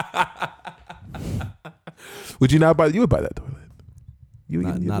 Would you not buy? You would buy that toilet.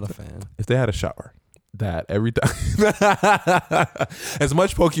 Not a fan. If they had a shower, that every time, as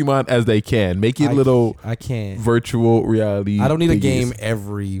much Pokemon as they can, make it I can't virtual reality. I don't need a game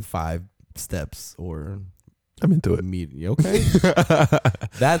every 5 steps or. I'm into it. Okay,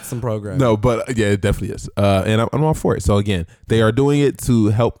 that's some programming. No, but yeah, it definitely is, and I'm all for it. So again, they are doing it to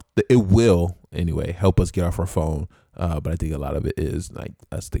help. It will anyway help us get off our phone. But I think a lot of it is like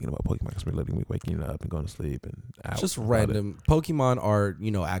us thinking about Pokemon because we're letting me waking up and going to sleep and just random. Pokemon are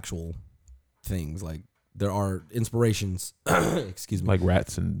actual things. Like there are inspirations. Excuse me. Like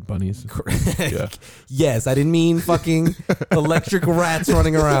rats and bunnies. Yeah. Yes, I didn't mean fucking electric rats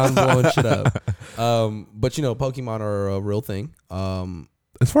running around blowing shit up. But Pokemon are a real thing.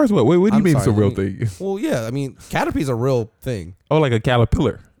 As far as what do you mean it's a real thing? Well, yeah, I mean Caterpie's a real thing. Oh, like a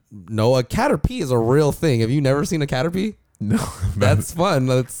caterpillar. No, a Caterpie is a real thing. Have you never seen a Caterpie? No. That's fun.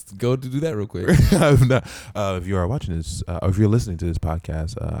 Let's go to do that real quick. If you are watching this, or if you're listening to this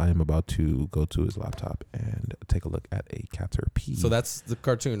podcast, I am about to go to his laptop and take a look at a Caterpie. So that's the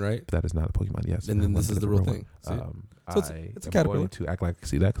cartoon, right? That is not a Pokemon, yes. And then this is the real thing. So it's a Caterpillar. I'm going to act like I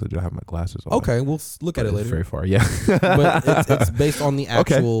see that because I don't have my glasses on. Okay, we'll look at it later. Very far, yeah. But it's based on the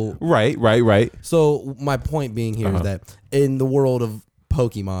actual... Okay. Right. So my point being here is that in the world of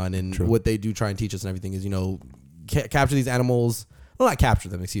Pokemon and what they do try and teach us and everything is, capture these animals. Well, not capture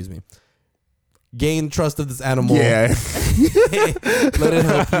them, excuse me. Gain trust of this animal. Yeah. Let it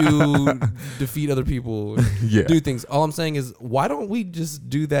help you defeat other people. Yeah. Do things. All I'm saying is, why don't we just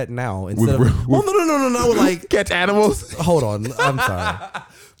do that now instead of... Well, no. Like... Catch animals? Hold on. I'm sorry.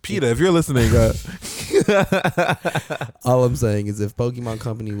 PETA, if you're listening... all I'm saying is if Pokemon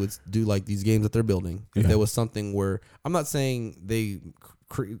Company would do like these games that they're building, if there was something where... I'm not saying they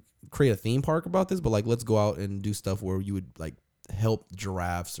create a theme park about this, but like let's go out and do stuff where you would like help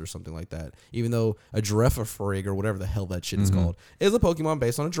giraffes or something like that. Even though a Giraffafrig or whatever the hell that shit is called is a Pokemon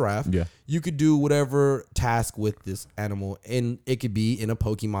based on a giraffe. Yeah. You could do whatever task with this animal and it could be in a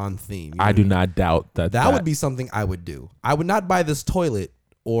Pokemon theme. I do not doubt that. That would be something I would do. I would not buy this toilet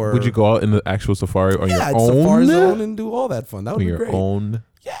or... Would you go out in the actual safari on your own? Safari zone and do all that fun. That would be great. On your own?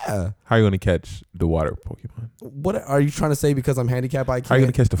 Yeah. How are you going to catch the water Pokemon? What are you trying to say because I'm handicapped? I can't? How are you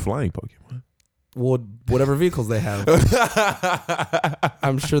going to catch the flying Pokemon? Well, whatever vehicles they have.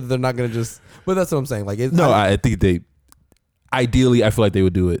 I'm sure that they're not going to just... But that's what I'm saying. Like, I think they... Ideally, I feel like they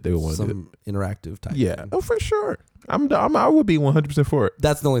would do it. They would want to do it. Some interactive type. Yeah. Thing. Oh, for sure. I would be 100% for it.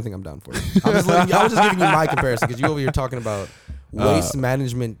 That's the only thing I'm down for. I was just giving you my comparison because you over here talking about waste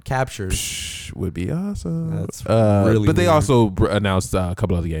management captures. Would be awesome. That's really But they weird. also announced a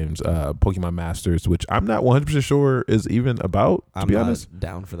couple other games, Pokemon Masters, which I'm not 100% sure is even about, to be honest. I'm not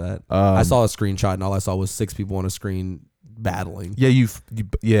down for that. I saw a screenshot and all I saw was 6 people on a screen battling.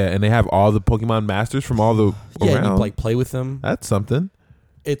 Yeah, and they have all the Pokemon Masters from all the around. You like play with them. That's something.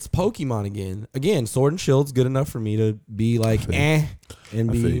 It's Pokemon again. Again, Sword and Shield's good enough for me to be like and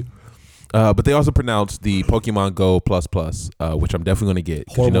be. But they also pronounced the Pokemon Go Plus, which I'm definitely gonna get.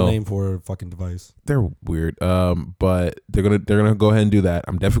 Horrible name for a fucking device. They're weird. But they're gonna go ahead and do that.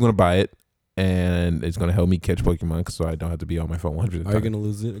 I'm definitely gonna buy it, and it's gonna help me catch Pokemon, so I don't have to be on my phone 100%. Are you gonna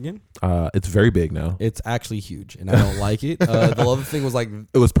lose it again? It's very big now. It's actually huge, and I don't like it. The other thing was like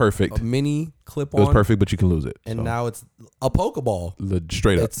it was perfect. A mini clip-on. It was perfect, but you can lose it. And now it's a Pokeball.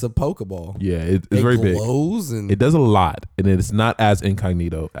 Straight up, it's a Pokeball. Yeah, it's very big. It glows and it does a lot, and it's not as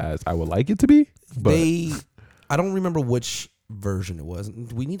incognito as I would like it to be. But I don't remember which version it was.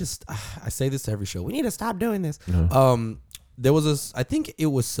 We need to. I say this to every show. We need to stop doing this. There was I think it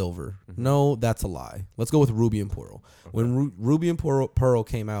was silver. No, that's a lie. Let's go with Ruby and Pearl. Okay. When Ruby and Pearl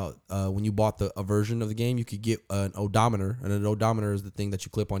came out, when you bought a version of the game, you could get an odometer, and an odometer is the thing that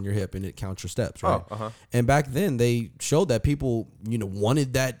you clip on your hip and it counts your steps, right? And back then they showed that people,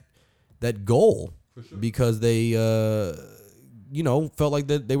 wanted that goal because they, felt like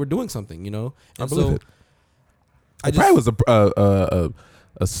that they were doing something, And I believe it. It probably was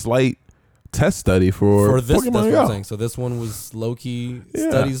a slight test study for this. Pokemon, that's what I'm saying. So this one was low key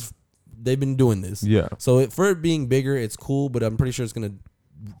studies. They've been doing this. Yeah. So for it being bigger, it's cool, but I'm pretty sure it's gonna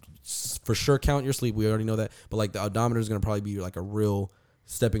for sure count your sleep. We already know that. But like the odometer is gonna probably be like a real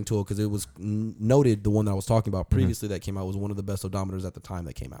stepping tool because it was noted, the one that I was talking about previously that came out was one of the best odometers at the time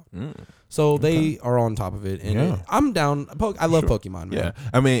that came out. So they are on top of it, and I'm down. I love Pokemon, man. Yeah,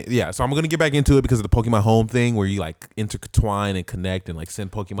 I mean, so I'm gonna get back into it because of the Pokemon Home thing, where you like intertwine and connect and like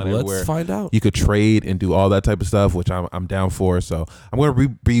send Pokemon everywhere. Let's find out. You could trade and do all that type of stuff, which I'm down for. So I'm gonna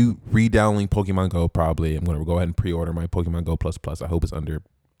be re-downloading Pokemon Go. Probably I'm gonna go ahead and pre-order my Pokemon Go Plus. I hope it's under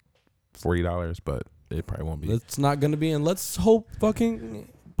 $40, but it probably won't be. It's not gonna be, and let's hope fucking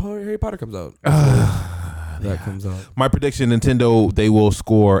Harry Potter comes out. That comes out. My prediction: Nintendo, they will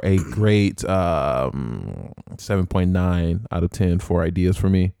score a great 7.9 out of 10 for ideas for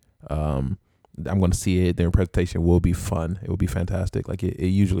me. I'm going to see it. Their presentation will be fun. It will be fantastic, like it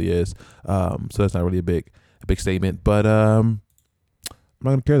usually is. So that's not really a big statement, but I'm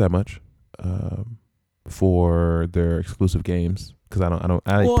not going to care that much for their exclusive games. Because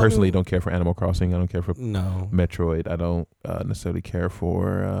I personally don't care for Animal Crossing. I don't care for Metroid. I don't necessarily care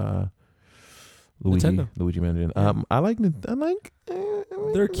for Luigi Mansion. I like.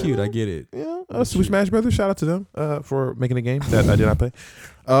 They're cute. I get it. Yeah. Super Smash Brothers. Shout out to them for making a game that I did not play.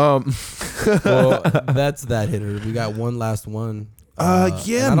 Well, that's that hitter. We got one last one. I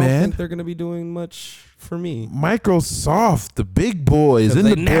don't think they're gonna be doing much for me. Microsoft, the big boys in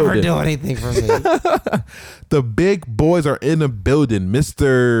the building. They never do anything for me. The big boys are in the building.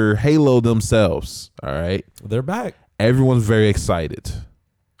 Mr. Halo themselves. All right. They're back. Everyone's very excited.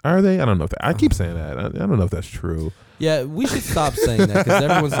 Are they? I don't know if I keep saying that. I don't know if that's true. Yeah, we should stop saying that because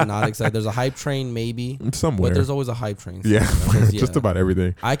everyone's not excited. There's a hype train maybe. Somewhere. But there's always a hype train. Yeah. Just about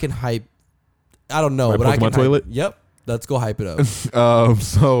everything. I can hype. I don't know. But I can toilet? Hype. Yep. Let's go hype it up.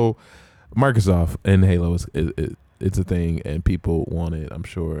 So Microsoft and Halo it's a thing and people want it. I'm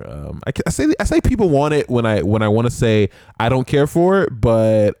sure. I say people want it when I want to say I don't care for it,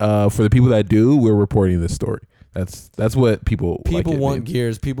 but for the people that do, we're reporting this story. That's what people want.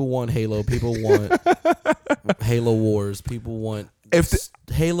 Gears. People want Halo. People want Halo Wars. People want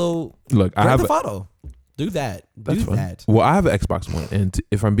Halo. Look, I have Grand Theft Auto. Do that. That's fun. That. Well, I have an Xbox One, and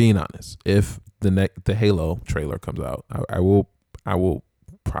if I'm being honest, if the Halo trailer comes out, I will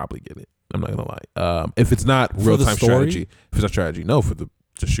probably get it. I'm not gonna lie. If it's not real time strategy, if it's not strategy, no, for the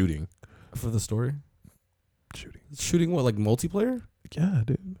shooting. For the story. Shooting what, like multiplayer? Yeah,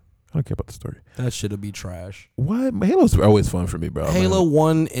 dude. I don't care about the story. That shit'll be trash. What? Halo's always fun for me, bro. Halo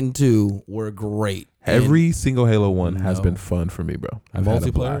 1 and 2 were great. Every single Halo 1 has been fun for me, bro. I've had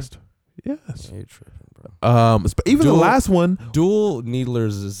a blast. Yes. You're tripping, bro. But even the last one. Dual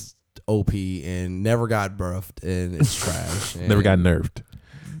Needlers is OP and never got buffed and it's trash. Never got nerfed.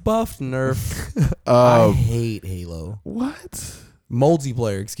 Buffed, nerfed. I hate Halo. What?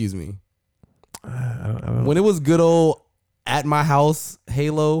 Multiplayer, excuse me. I don't. When it was good old at my house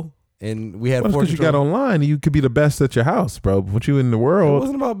Halo and we had because you got online, you could be the best at your house, bro. But you in the world, it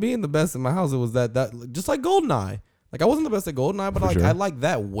wasn't about being the best in my house. It was that just like GoldenEye. Like I wasn't the best at GoldenEye, but I liked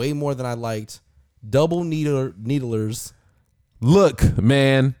that way more than I liked double needlers. Look,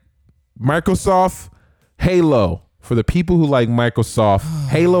 man, Microsoft Halo. For the people who like Microsoft,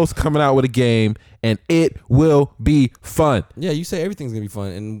 Halo's coming out with a game and it will be fun. Yeah, you say everything's going to be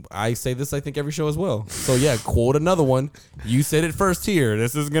fun. And I say this, I think, every show as well. So, yeah, quote another one. You said it first here.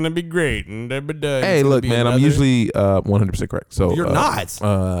 This is going to be great. Hey, look, man, I'm usually 100% correct. So you're not.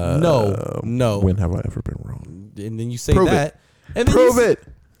 No. When have I ever been wrong? And then you say that. And then Prove it.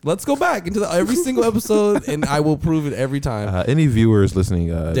 Let's go back into every single episode, and I will prove it every time. Any viewers listening,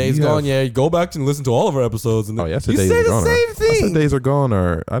 Days Gone, go back and listen to all of our episodes. And I said you Days say are the gone, same thing. I said Days Are Gone,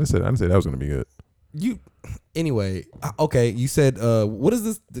 or I didn't say that was going to be good. Anyway, okay. You said what is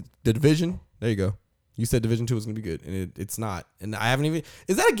this? The Division. There you go. You said Division 2 was going to be good, and it's not. And I haven't even.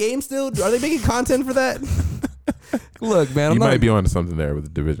 Is that a game still? Are they making content for that? Look, man, you might be on to something there with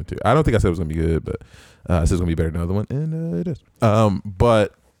the Division 2. I don't think I said it was going to be good, but I said it's going to be better than the other one, and it is.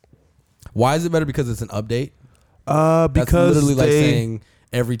 But. Why is it better? Because it's an update? Because that's literally like saying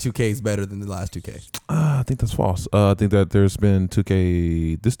every 2K is better than the last 2K. I think that's false. I think that there's been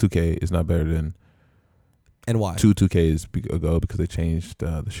 2K. This 2K is not better than. And why? 2Ks ago because they changed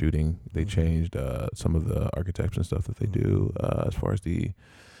the shooting. They changed some of the architecture and stuff that they do. As far as the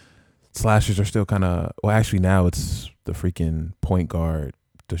slashers are still kind of. Well, actually now it's the freaking point guard.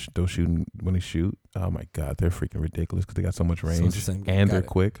 They're shooting when they shoot. Oh my god, they're freaking ridiculous because they got so much range and they're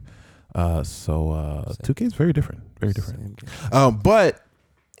quick. 2K is very different, but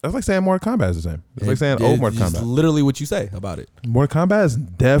that's like saying Mortal Kombat is the same. It's like saying old Mortal Kombat. Literally what you say about it. Mortal Kombat is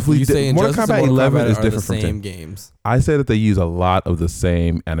definitely Mortal Kombat 11 is different the from 10 same games. I say that they use a lot of the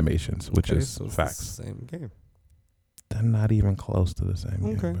same animations, which is facts. Same game. They're not even close to the same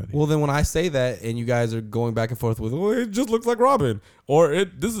game, buddy. Well, then when I say that and you guys are going back and forth with, well, it just looks like Robin, or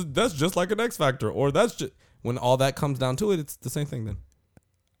that's just like an X Factor, or that's just, when all that comes down to it, it's the same thing then.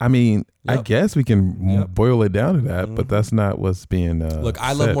 I mean, I guess we can boil it down to that, but that's not what's being Look,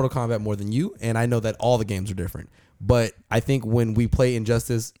 I love Mortal Kombat more than you, and I know that all the games are different. But I think when we play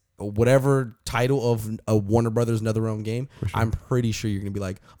Injustice, whatever title of a Warner Brothers NetherRealm game, sure. I'm pretty sure you're going to be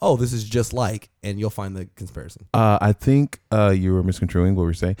like, oh, this is just like, and you'll find the comparison. I think you were misconstruing what we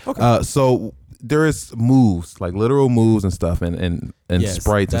were saying. Okay. So there is moves, like literal moves and stuff, and yes,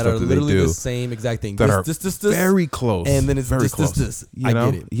 sprites and stuff that they do. That are literally the same exact thing. That are very close. And then it's very close. This. I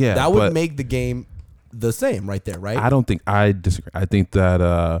get it. Yeah. That would make the game the same right there, right? I disagree. I think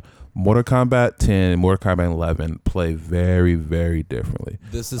that Mortal Kombat 10 and Mortal Kombat 11 play very, very differently.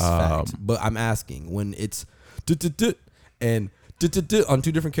 This is fact. But I'm asking, when it's and on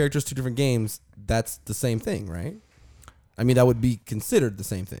two different characters, two different games, that's the same thing, right? I mean, that would be considered the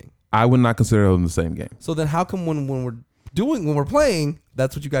same thing. I would not consider them the same game. So then how come when we're playing,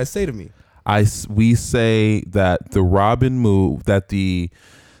 that's what you guys say to me? We say that the Robin move, that the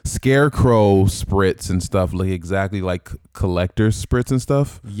Scarecrow spritz and stuff look exactly like collector's spritz and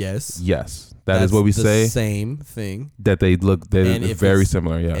stuff. Yes. That's is what we say. Same thing. That they're very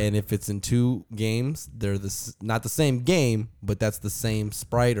similar. Yeah. And if it's in two games, they're not the same game, but that's the same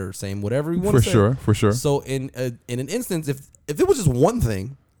sprite or same whatever you want to say. For sure. So in an instance, if it was just one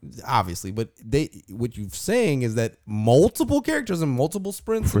thing, obviously, but what you're saying is that multiple characters and multiple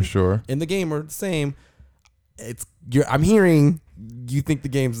sprints in the game are the same. I'm hearing you think the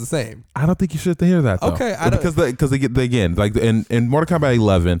game's the same. I don't think you should hear that though. Okay, because they get again, like in Mortal Kombat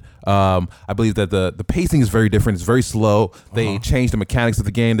 11, I believe that the pacing is very different. It's very slow. They changed the mechanics of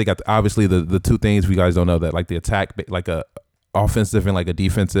the game. They got obviously the two things we guys don't know, that like the attack, like a offensive and like a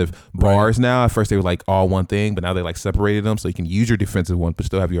defensive bars now. At first they were like all one thing, but now they like separated them so you can use your defensive one but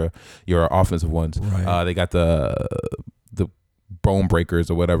still have your offensive ones. Right. They got the bone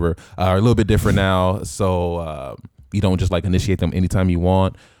breakers or whatever are a little bit different now, so you don't just like initiate them anytime you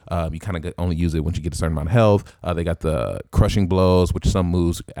want. You kind of only use it once you get a certain amount of health. They got the crushing blows, which some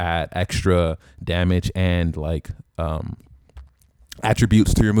moves add extra damage and like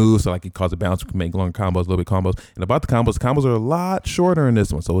attributes to your moves, so like it causes a bounce, can make longer combos, a little bit combos. And about the combos are a lot shorter in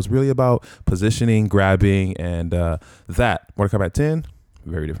this one, so it's really about positioning, grabbing, and that. Mortal Kombat 10,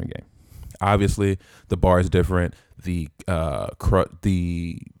 very different game. Obviously, the bar is different. The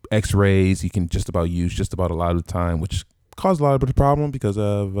X-rays you can just about use just about a lot of the time, which caused a lot of the problem because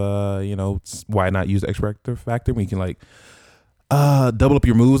of why not use the X factor when you can like double up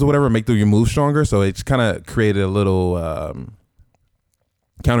your moves or whatever, make your moves stronger. So it's kind of created a little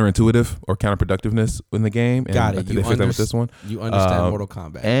counterintuitive or counterproductiveness in the game. And got it. I think they fixed that with this one. You understand Mortal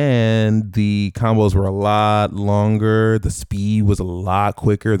Kombat. And the combos were a lot longer. The speed was a lot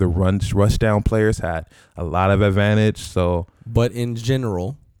quicker. The rush down players had a lot of advantage. So, but in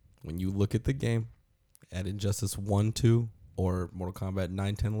general, when you look at the game at Injustice 1, 2, or Mortal Kombat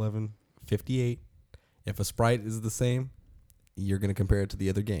 9, 10, 11, 58, if a sprite is the same, you're going to compare it to the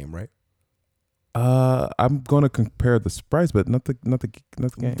other game, right? I'm going to compare the sprites, but not the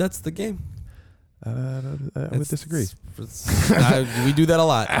game. That's the game. I would disagree. We do that a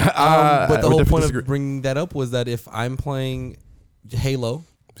lot. But the whole point of bringing that up was that if I'm playing Halo,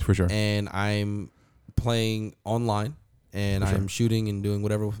 for sure, and I'm playing online, and I'm shooting and doing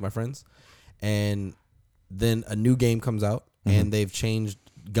whatever with my friends, and then a new game comes out, and they've changed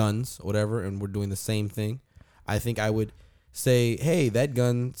guns, whatever, and we're doing the same thing, I think I would say, hey, that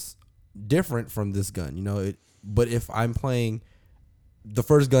gun's different from this gun, but if I'm playing the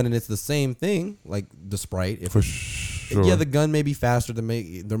first gun and it's the same thing, like the sprite, the gun may be faster, there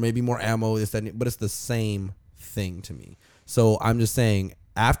may be more ammo, but it's the same thing to me. So I'm just saying,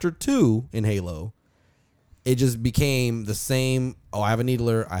 after 2 in Halo, it just became the same. I have a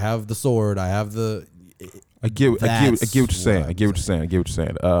needler, I have the sword, I have the. I get what you're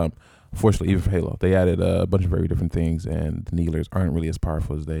saying. Fortunately, even for Halo, they added a bunch of very different things, and the needlers aren't really as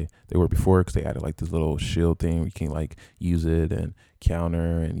powerful as they were before, because they added like this little shield thing where you can like use it and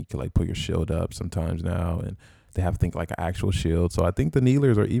counter, and you can like put your shield up sometimes now, and they have like an actual shield. So I think the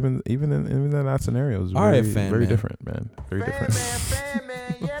needlers are even in that scenario is very different, man. Very different.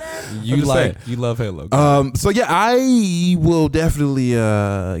 You love Halo. So yeah, I will definitely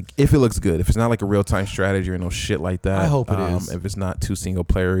if it looks good, if it's not like a real time strategy or no shit like that. I hope it is. If it's not too single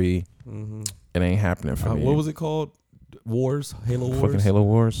playery, it ain't happening for me. What was it called? Wars? Halo Wars? Fucking Halo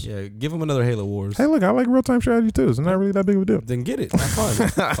Wars. Yeah, give them another Halo Wars. Hey, look, I like real time strategy too. It's not really that big of a deal. Then get it. Have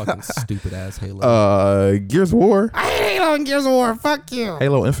fun. Fucking stupid ass Halo. Gears of War. I hate Halo and Gears of War. Fuck you.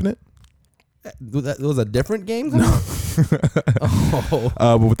 Halo Infinite. That was a different game? No.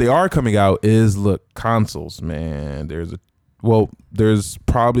 But what they are coming out is consoles, man. There's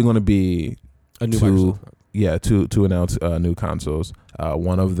probably going to be a new Microsoft. Yeah, to announce new consoles.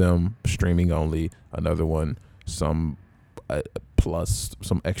 One of them streaming only. Another one some plus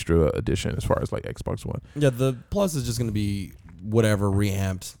some extra edition as far as like Xbox One. Yeah, the plus is just going to be whatever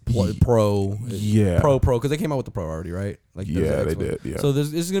reamped Pro. Yeah, Pro because they came out with the Pro already, right? Like they did. Yeah. So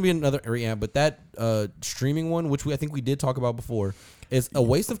there's going to be another reamp, but that streaming one, which I think we did talk about before, is a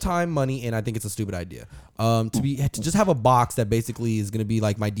waste of time, money, and I think it's a stupid idea. To just have a box that basically is going to be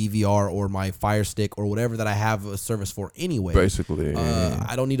like my DVR or my Fire Stick or whatever that I have a service for anyway. Basically,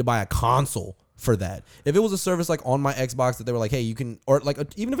 I don't need to buy a console for that. If it was a service like on my Xbox that they were like, hey, you can, or like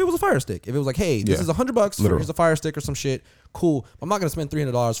even if it was a Fire Stick, if it was like, hey, this is $100 for here's a Fire Stick or some shit, cool. I'm not gonna spend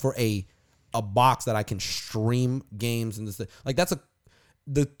 $300 for a box that I can stream games and this. Like that's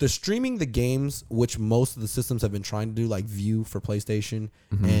the streaming the games, which most of the systems have been trying to do, like View for PlayStation,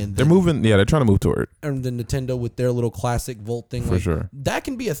 and they're moving. Yeah, they're trying to move toward it. And the Nintendo with their little classic Volt thing, for sure. That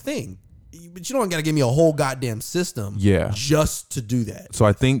can be a thing. But you don't got to give me a whole goddamn system, just to do that. So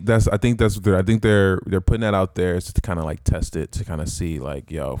I think they're putting that out there to kind of like test it, to kind of see like,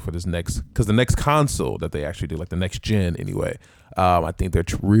 yo, for this next, because the next console that they actually do, like the next gen anyway, I think they're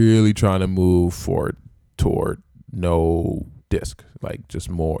really trying to move toward no disc, like just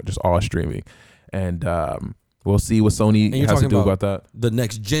all streaming, and we'll see what Sony has to do about that. The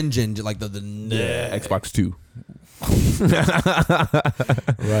next gen, like the Xbox 2.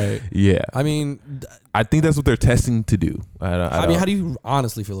 Right. Yeah. I mean, I think that's what they're testing to do. I mean, how do you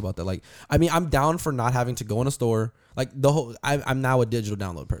honestly feel about that? Like, I mean, I'm down for not having to go in a store. Like the whole, I'm now a digital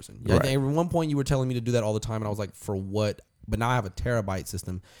download person. Yeah. Right. At one point, you were telling me to do that all the time, and I was like, for what? But now I have a terabyte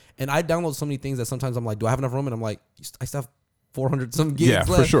system, and I download so many things that sometimes I'm like, do I have enough room? And I'm like, I still have 400 some gigs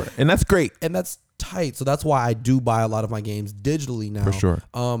left. For sure, and that's great, and that's tight. So that's why I do buy a lot of my games digitally now. For sure.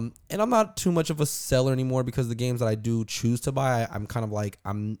 And I'm not too much of a seller anymore, because the games that I do choose to buy, I'm kind of like,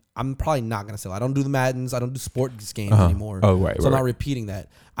 I'm probably not gonna sell. I don't do the Maddens, I don't do sports games anymore. Oh right. So I'm not repeating that.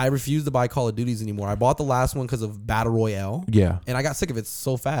 I refuse to buy Call of Duties anymore. I bought the last one because of Battle Royale. Yeah. And I got sick of it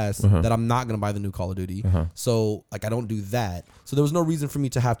so fast that I'm not gonna buy the new Call of Duty. So like I don't do that. So there was no reason for me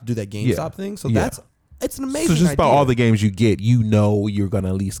to have to do that GameStop thing. So it's an amazing idea. So just about all the games you get, you're going to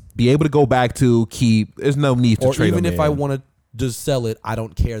at least be able to go back to, keep. There's no need to trade them. Or even if I want to just sell it, I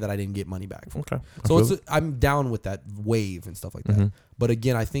don't care that I didn't get money back for it. Okay. So I'm down with that wave and stuff like that. But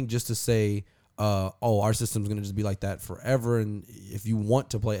again, I think just to say, our system's going to just be like that forever, and if you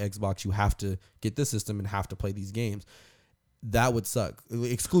want to play Xbox, you have to get this system and have to play these games. That would suck.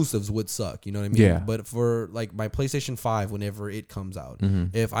 Exclusives would suck, you know what I mean? Yeah. But for like my PlayStation 5, whenever it comes out,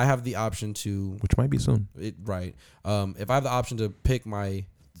 if I have the option to, which might be soon, if I have the option to pick my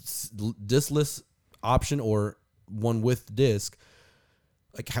discless option or one with disc,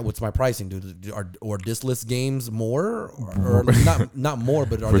 like what's my pricing? Are discless games more, or not more,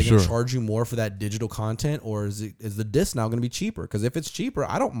 but are they going to charge you more for that digital content, or is the disc now going to be cheaper? Because if it's cheaper,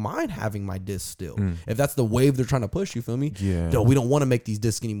 I don't mind having my disc still. If that's the wave they're trying to push, you feel me? Yeah. No, we don't want to make these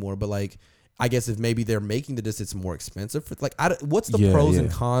discs anymore, but like, I guess if maybe they're making the disc, it's more expensive. What's the pros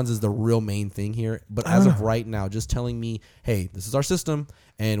and cons is the real main thing here. But as of right now, just telling me, hey, this is our system,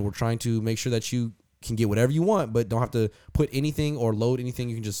 and we're trying to make sure that you can get whatever you want, but don't have to put anything or load anything.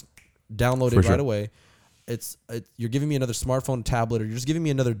 You can just download it right away. You're giving me another smartphone, tablet, or you're just giving me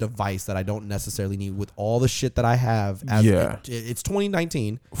another device that I don't necessarily need with all the shit that I have. It's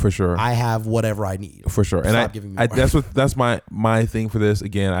 2019 for sure. I have whatever I need for sure, and that's my thing for this.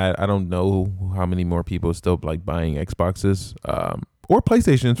 Again, I don't know how many more people still like buying Xboxes or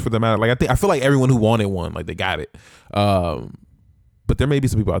PlayStations for the matter. Like I feel like everyone who wanted one, like they got it. But there may be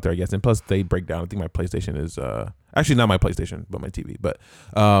some people out there, I guess, and plus they break down. I think my PlayStation is actually not my PlayStation, but my TV. But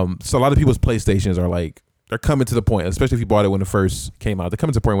so a lot of people's PlayStations are like, they're coming to the point, especially if you bought it when it first came out. They're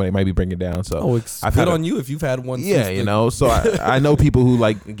coming to the point where they might be bringing it down. So it's good on you if you've had one. Yeah, So I know people who,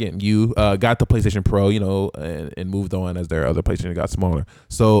 like, again, you got the PlayStation Pro, and moved on as their other PlayStation got smaller.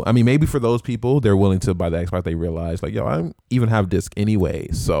 So I mean, maybe for those people, they're willing to buy the Xbox. They realize, like, yo, I don't even have disc anyway,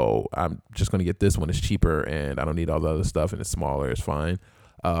 so I'm just gonna get this one. It's cheaper, and I don't need all the other stuff, and it's smaller. It's fine,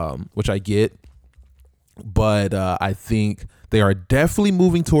 which I get. But I think they are definitely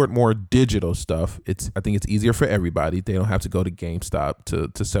moving toward more digital stuff. I think it's easier for everybody. They don't have to go to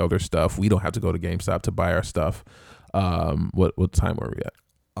GameStop to sell their stuff. We don't have to go to GameStop to buy our stuff. What time are we at?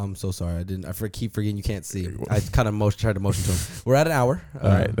 I'm so sorry. I keep forgetting you can't see. I kind of tried to motion to him. We're at an hour. All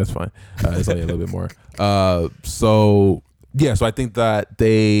right, that's fine. It's only a little bit more. So I think that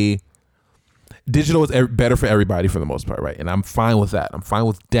they digital is better for everybody for the most part, right? And I'm fine with that. I'm fine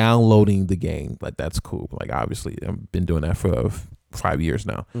with downloading the game. Like, that's cool. Like, obviously, I've been doing that for 5 years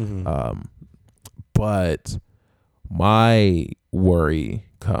now. But my worry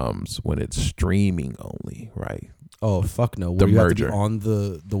comes when it's streaming only, right? Oh, fuck no. The Where you merger. have to be on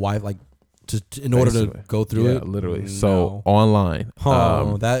the Wi-Fi, like, in order to go through it? Literally. No. So, online.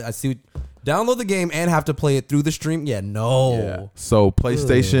 That I see. Download the game and have to play it through the stream? Yeah, no. Yeah. So,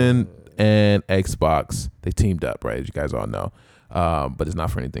 PlayStation and Xbox, they teamed up, right? As you guys all know. But it's not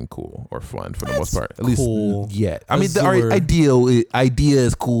for anything cool or fun for the most part. At least yet. I mean, the idea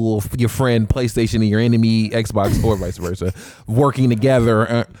is cool for your friend PlayStation and your enemy Xbox or vice versa working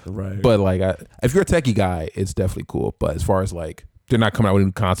together. Right. But like, if you're a techie guy, it's definitely cool. But as far as like, they're not coming out with a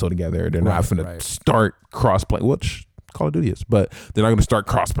new console together. They're not going to start cross-playing, which Call of Duty is. But they're not going to start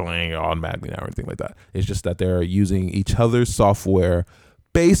cross-playing automatically now or anything like that. It's just that they're using each other's software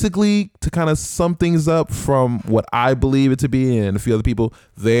basically to kind of sum things up from what I believe it to be, and a few other people,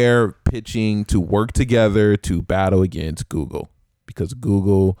 they're pitching to work together to battle against Google, because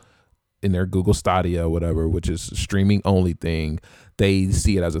Google in their Google Stadia, whatever, which is a streaming only thing, they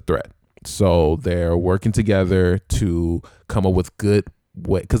see it as a threat. So they're working together to come up with good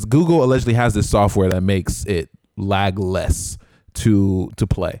way, because Google allegedly has this software that makes it lag less to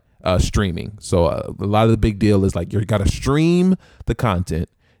play. Streaming. So a lot of the big deal is like, you got to stream the content,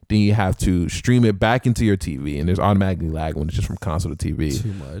 then you have to stream it back into your TV, and there's automatically lag when it's just from console to TV.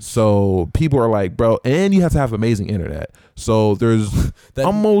 Too much. So people are like, bro, and you have to have amazing internet. So there's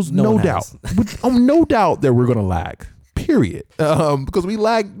almost no doubt that we're gonna lag. Period. Because we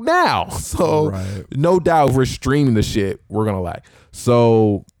lag now. So no doubt if we're streaming the shit, we're gonna lag.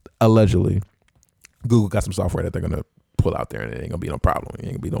 So allegedly, Google got some software that they're gonna pull out there, and it ain't gonna be no problem. It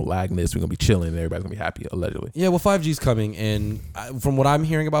ain't gonna be no lagness. We're gonna be chilling, and everybody's gonna be happy, allegedly. Yeah, well, 5G's coming, and from what I'm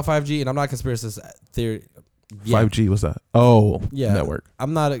hearing about 5G, and I'm not a conspiracy theory. Yeah. 5G, what's that? Oh, yeah, network.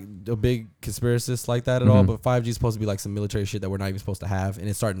 I'm not a big conspiracist like that at all, but 5G is supposed to be like some military shit that we're not even supposed to have, and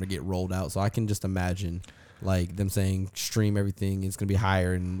it's starting to get rolled out. So I can just imagine like them saying stream everything, it's gonna be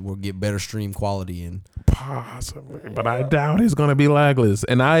higher, and we'll get better stream quality. And possibly, but I doubt it's gonna be lagless.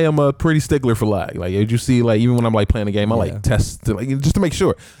 And I am a pretty stickler for lag. Like, as you see, like even when I'm like playing a game, I like test like just to make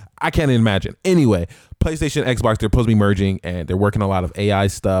sure. I can't imagine. Anyway, PlayStation, Xbox, they're supposed to be merging, and they're working a lot of AI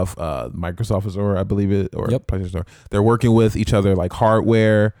stuff. Microsoft is, or I believe it, or PlayStation Store. They're working with each other, like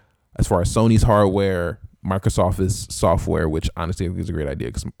hardware, as far as Sony's hardware, Microsoft's software, which honestly I think is a great idea,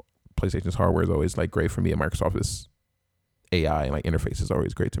 because PlayStation's hardware is always like great for me, and Microsoft's AI and like interface is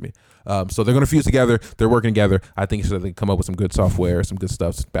always great to me. So they're going to fuse together. They're working together. I think so they can come up with some good software, some good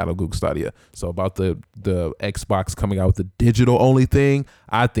stuff to battle Google Stadia. So about the Xbox coming out with the digital only thing,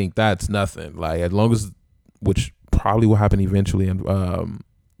 I think that's nothing. Like, as long as, which probably will happen eventually, and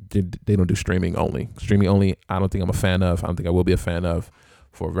they don't do streaming only. Streaming only, I don't think I'm a fan of. I don't think I will be a fan of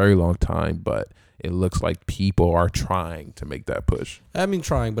for a very long time, but it looks like people are trying to make that push. I mean,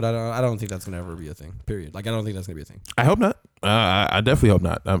 trying, but I don't think that's gonna ever be a thing. Period. Like, I don't think that's gonna be a thing. I hope not. I definitely hope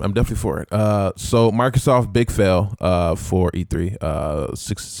not. I'm definitely for it. So Microsoft, big fail for E3.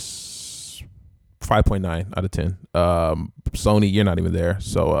 5.9 out of 10. Sony, you're not even there.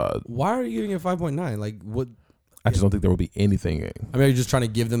 So why are you giving it 5.9? Like, what? I just don't think there will be anything. I mean, are you just trying to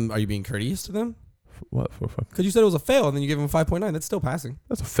give them? Are you being courteous to them? What? Because you said it was a fail, and then you give them 5.9. That's still passing.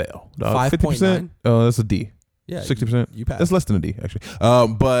 That's a fail. 5.9. Oh, that's a D. Yeah, 60%. You passed. That's less than a D, actually.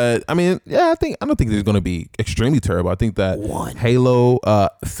 But I mean, yeah, I don't think it's going to be extremely terrible. I think that Halo,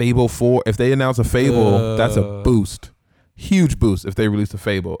 Fable 4. If they announce a Fable, that's a boost, huge boost. If they release a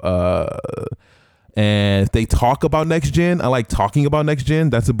Fable, and if they talk about next gen, I like talking about next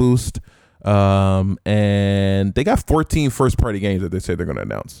gen. That's a boost. And they got 14 first party games that they say they're going to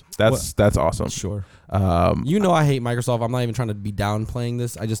announce. That's awesome. Sure. I hate Microsoft. I'm not even trying to be downplaying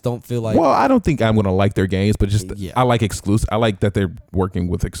this. I just don't feel like. Well, I don't think I'm going to like their games, but just I like exclusive. I like that they're working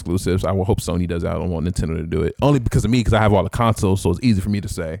with exclusives. I will hope Sony does that. I don't want Nintendo to do it, only because of me, because I have all the consoles, so it's easy for me to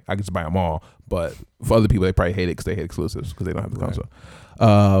say I can just buy them all. But for other people, they probably hate it because they hate exclusives because they don't have the console.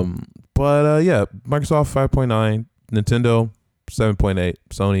 But Microsoft 5.9, Nintendo 7.8,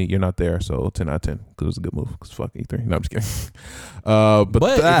 Sony, you're not there, so 10 out of 10, because it was a good move, because fuck E3. No, I'm just kidding.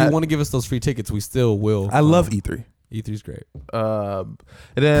 But if you want to give us those free tickets, we still will. I love E3. E3's great. And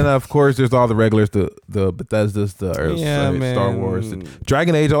then, of course, there's all the regulars, the Bethesda's, Star Wars.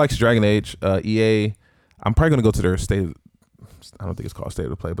 Dragon Age, I like Dragon Age. EA, I'm probably going to go to their I don't think it's called State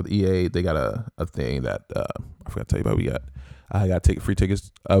of Play, but EA, they got a thing that, I forgot to tell you about. I got free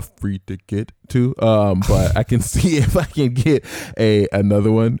ticket too. But I can see if I can get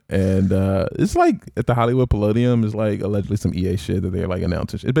another one. And it's like at the Hollywood Palladium is like allegedly some EA shit that they're like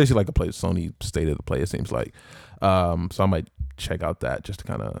announcing. It's basically like a place Sony state of the play, it seems like. So I might check out that just to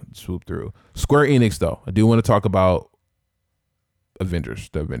kind of swoop through. Square Enix though, I do want to talk about the Avengers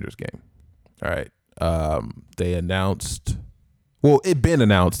game. All right. They announced, well, it'd been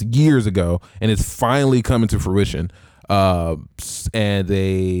announced years ago, and it's finally coming to fruition. And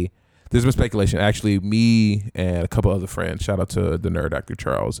there's been speculation. Actually, me and a couple other friends, shout out to the nerd actor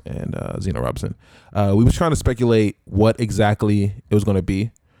Charles and Zeno Robinson. We was trying to speculate what exactly it was going to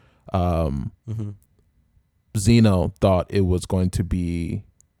be. Zeno thought it was going to be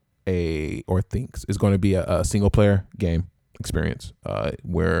thinks it's going to be a single player game experience,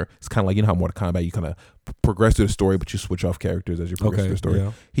 where it's kind of like, you know how Mortal Kombat, you kind of progress through the story, but you switch off characters as you progress through the story.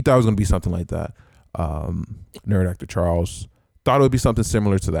 Yeah. He thought it was going to be something like that. Nerd actor Charles thought it would be something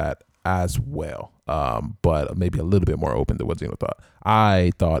similar to that as well, but maybe a little bit more open than what Zeno thought.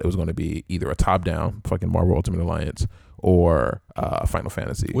 I thought it was going to be either a top-down fucking Marvel Ultimate Alliance or Final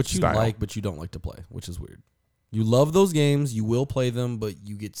Fantasy, which you style. like, but you don't like to play, which is weird. You love those games, you will play them, but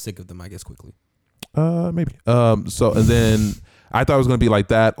you get sick of them, I guess, quickly. Maybe. So and then I thought it was going to be like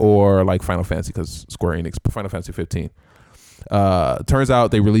that or like Final Fantasy, because Square Enix, Final Fantasy 15. Turns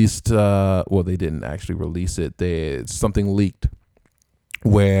out they released, well, they didn't actually release it. Something leaked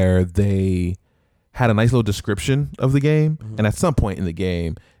where they had a nice little description of the game, and at some point in the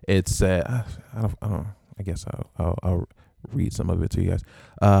game, it said, I guess I'll read some of it to you guys.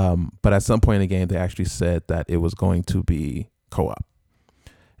 But at some point in the game, they actually said that it was going to be co-op,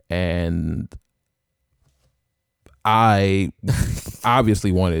 and I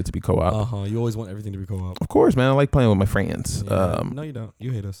obviously wanted it to be co-op. You always want everything to be co-op. Of course, man. I like playing with my friends. Yeah, no, you don't.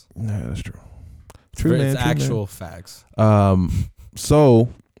 You hate us. No, that's true. It's actual facts. So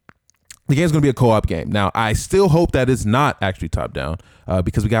the game's going to be a co-op game. Now, I still hope that it's not actually top-down,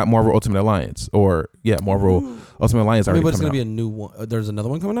 because we got Marvel Ultimate Alliance. Marvel Ultimate Alliance already coming out. But it's going to be a new one. There's another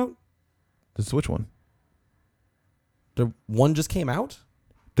one coming out? Which one? One just came out?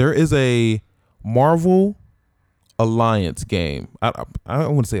 There is a Marvel Alliance game. I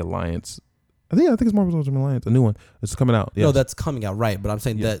don't want to say Alliance. I think it's Marvel Ultimate Alliance, a new one. It's coming out. Yes. No, that's coming out, right. But I'm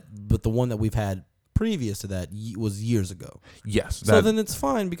saying but the one that we've had previous to that was years ago. Yes. So then it's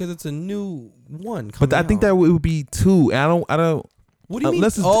fine because it's a new one coming But I think that it would be two. I don't. What do you mean? I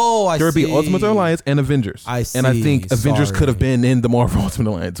see. There would be Ultimate Alliance and Avengers. I see. And I think Avengers could have been in the Marvel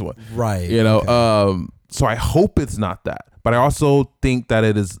Ultimate Alliance one. Right. You know, okay. So I hope it's not that. But I also think that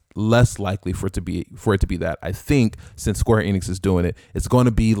it is less likely for it to be that. I think since Square Enix is doing it, it's going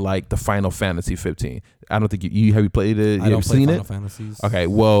to be like the Final Fantasy 15. I don't think you have you played it? I don't play seen Final it? Fantasies. Okay,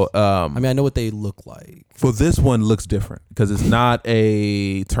 well, I mean, I know what they look like. For this one, looks different because it's not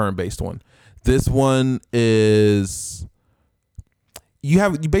a turn-based one. This one is you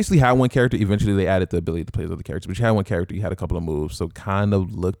basically had one character. Eventually, they added the ability to play with other characters, but you had one character. You had a couple of moves, so it kind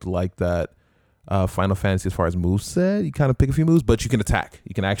of looked like that. Final Fantasy as far as moves said, you kind of pick a few moves, but you can attack.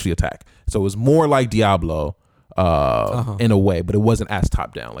 You can actually attack. So it was more like Diablo in a way, but it wasn't as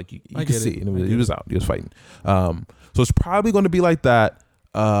top down. Like you can see, he was out. He was fighting. So it's probably going to be like that,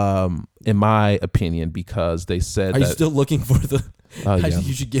 in my opinion, because they said. Are you still looking for the? Yeah.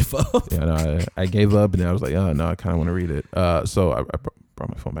 You should give up. Yeah, no, I gave up, and then I was like, oh no, I kind of want to read it. So I brought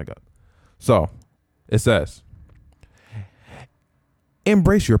my phone back up. So it says.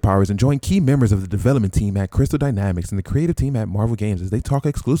 Embrace your powers and join key members of the development team at Crystal Dynamics and the creative team at Marvel Games as they talk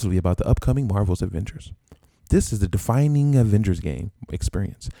exclusively about the upcoming Marvel's Avengers. This is the defining Avengers game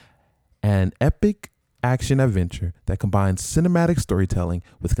experience, an epic action adventure that combines cinematic storytelling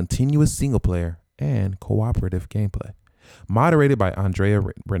with continuous single-player and cooperative gameplay. Moderated by Andrea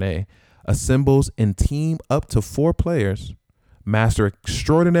Renee, assembles and team up to 4 players, master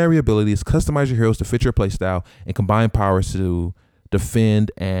extraordinary abilities, customize your heroes to fit your playstyle, and combine powers to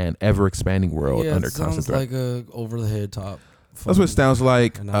defend an ever-expanding world under constant threat. Sounds like a over-the-head top. That's what it sounds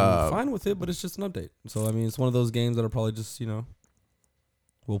like. And I'm fine with it, but it's just an update. So, I mean, it's one of those games that are probably just,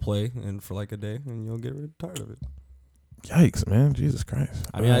 we'll play and for like a day, and you'll get tired of it. Yikes, man. Jesus Christ.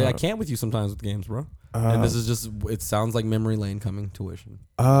 I mean, I can't with you sometimes with games, bro. And this is just, it sounds like memory lane coming to fruition.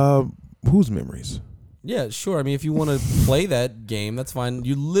 Whose memories? Yeah, sure. I mean, if you want to play that game, that's fine.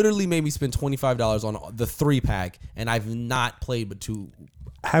 You literally made me spend $25 on the 3-pack, and I've not played but 2.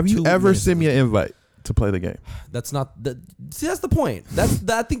 Have you ever sent me an invite to play the game? That's not see, that's the point.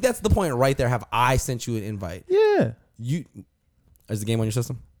 I think that's the point right there. Have I sent you an invite? Yeah. Is the game on your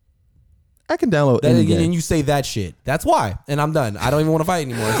system? I can download any game. And you say that shit. That's why. And I'm done. I don't even want to fight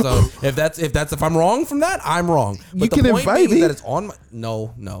anymore. So if I'm wrong from that, I'm wrong. But you can invite me. That it's on my,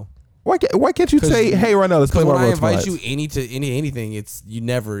 no. Why can't you say, hey, Ronell, let's play Marvel Ultimate Alliance? When I invite you anything, it's you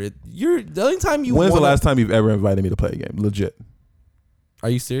never. You're the only time you. When's the last time you've ever invited me to play a game? Legit. Are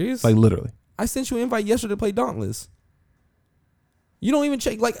you serious? Like literally. I sent you an invite yesterday to play Dauntless. You don't even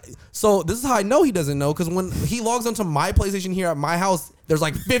check. So this is how I know he doesn't know, because when he logs onto my PlayStation here at my house, there's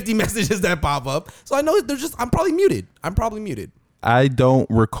like 50 messages that pop up. So I know I'm probably muted. I don't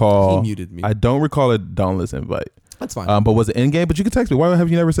recall. He muted me. I don't recall a Dauntless invite. That's fine. But was it in game? But you can text me. Why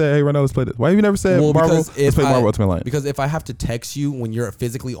have you never said, hey, Ronell, let's play this? Why have you never said, Marvel, let's play Marvel Ultimate Alliance? Because if I have to text you when you're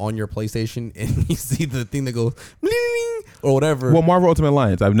physically on your PlayStation and you see the thing that goes bling or whatever. Well, Marvel Ultimate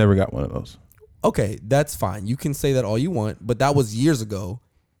Alliance, I've never got one of those. Okay, that's fine. You can say that all you want, but that was years ago.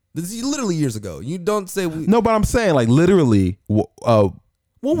 This is literally years ago. You don't say no, but I'm saying like literally. Well,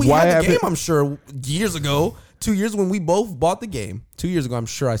 we had the game. I'm sure years ago, 2 years when we both bought the game. 2 years ago, I'm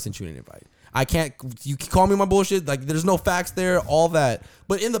sure I sent you an invite. I can't. You can call me my bullshit. Like there's no facts there. All that.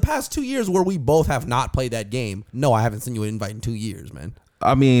 But in the past 2 years where we both have not played that game, no, I haven't sent you an invite in 2 years, man.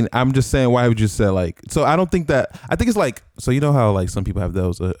 I mean, I'm just saying, why would you say like? So I don't think that. I think it's like, so you know how like some people have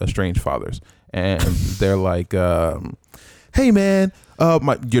those estranged fathers, and they're like, hey man,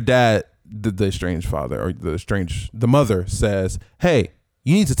 your dad, the estranged father or the mother says, hey,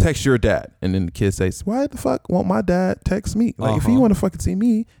 you need to text your dad, and then the kid says, why the fuck won't my dad text me? Like if he want to fucking see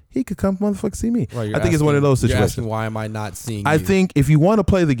me, he could come motherfucking see me. Right, I think it's one of those situations. You're asking, why am I not seeing I think if you want to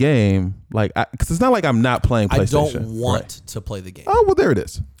play the game, like, because it's not like I'm not playing PlayStation. I don't want to play the game. Oh, well, there it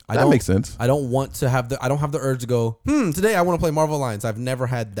is. That makes sense. I don't want to have I don't have the urge to go, today I want to play Marvel Alliance. I've never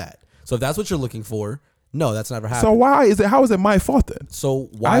had that. So if that's what you're looking for, no, that's never happened. So how is it my fault then? So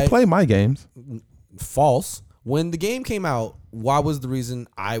why? I play my games. False. When the game came out, why was the reason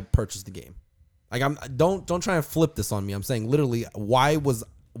I purchased the game? Like don't try and flip this on me. I'm saying literally, why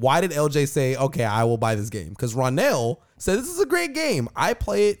did LJ say, okay, I will buy this game? Because Ronell said, this is a great game. I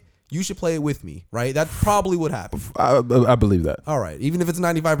play it. You should play it with me, right? That probably would happen. I believe that. All right. Even if it's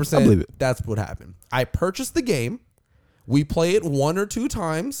 95%, I believe it. That's what happened. I purchased the game. We play it 1 or 2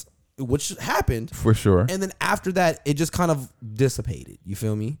 times, which happened. For sure. And then after that, it just kind of dissipated. You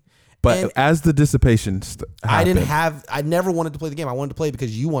feel me? But as the dissipation happened, I never wanted to play the game. I wanted to play it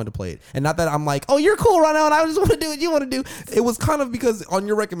because you wanted to play it. And not that I'm like, oh, you're cool right now and I just want to do what you want to do. It was kind of because on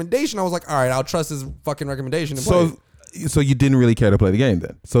your recommendation, I was like, all right, I'll trust his fucking recommendation and play it. So you didn't really care to play the game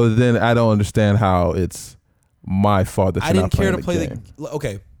then? So then I don't understand how it's my fault that you're not playing the game. I didn't care to play the game.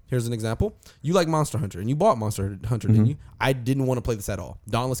 Okay, here's an example. You like Monster Hunter and you bought Monster Hunter, didn't you? I didn't want to play this at all.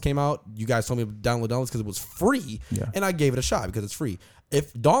 Dauntless came out. You guys told me to download Dauntless because it was free. Yeah. And I gave it a shot because it's free.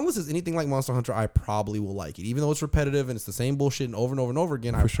 If Dauntless is anything like Monster Hunter, I probably will like it. Even though it's repetitive and it's the same bullshit and over and over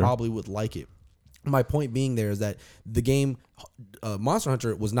again, probably would like it. My point being there is that the game Monster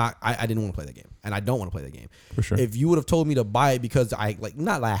Hunter was not. I didn't want to play that game, and I don't want to play that game. For sure. If you would have told me to buy it because I like,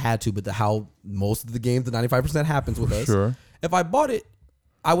 not like I had to, but how most of the games, the 95% happens with us. Sure. If I bought it,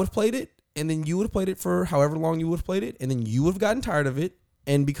 I would have played it, and then you would have played it for however long you would have played it, and then you would have gotten tired of it.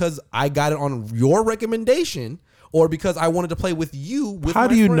 And because I got it on your recommendation, or because I wanted to play with you, how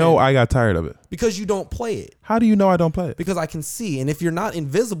do you know I got tired of it? Because you don't play it. How do you know I don't play it? Because I can see. And if you're not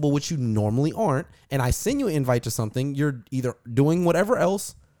invisible, which you normally aren't, and I send you an invite to something, you're either doing whatever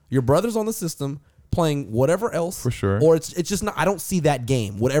else, your brother's on the system, playing whatever else. For sure. Or it's just not, I don't see that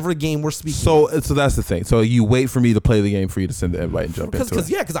game, whatever game we're speaking So that's the thing. So you wait for me to play the game for you to send the invite and jump into it.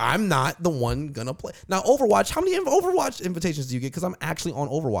 Because I'm not the one gonna play. Now, Overwatch, how many Overwatch invitations do you get? Because I'm actually on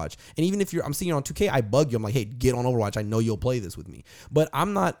Overwatch. And even if I'm seeing you on 2K, I bug you. I'm like, hey, get on Overwatch. I know you'll play this with me. But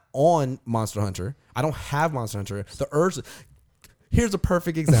I'm not on Monster Hunter. I don't have Monster Hunter. The urge. Here's a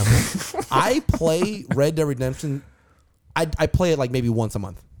perfect example. I play Red Dead Redemption. I play it like maybe once a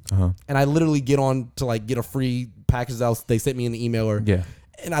month. And I literally get on to like get a free package that they sent me in the email,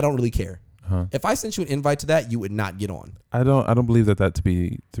 and I don't really care. If I sent you an invite to that, you would not get on. I don't believe that to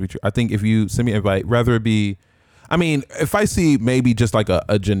be true. I think if you send me an invite, rather it be, I mean, if I see maybe just like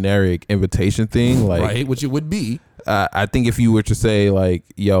a generic invitation thing, like right, which it would be. I think if you were to say like,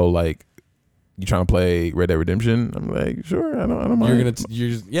 yo, like, you trying to play Red Dead Redemption? I'm like, sure, I don't mind.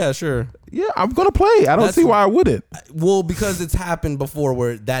 Yeah, sure. Yeah, I'm gonna play. I don't see why I wouldn't. Well, because it's happened before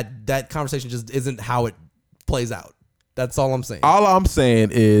where that conversation just isn't how it plays out. That's all I'm saying. All I'm saying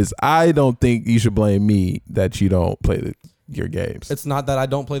is I don't think you should blame me that you don't play your games. It's not that I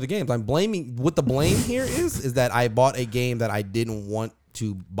don't play the games. I'm blaming, what the blame here is that I bought a game that I didn't want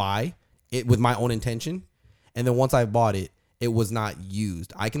to buy it with my own intention. And then once I bought it, it was not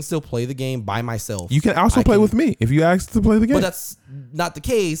used. I can still play the game by myself. You can also play with me if you ask to play the game. But that's not the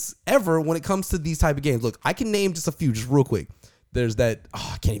case ever when it comes to these type of games. Look, I can name just a few, just real quick. There's that,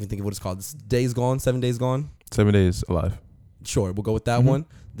 I can't even think of what it's called. It's 7 Days Gone. 7 Days Alive. Sure, we'll go with that one.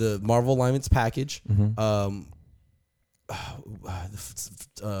 The Marvel Alignments package.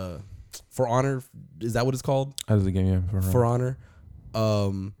 For Honor, is that what it's called? That is the game, yeah. For Honor.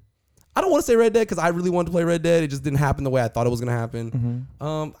 I don't want to say Red Dead because I really wanted to play Red Dead. It just didn't happen the way I thought it was going to happen.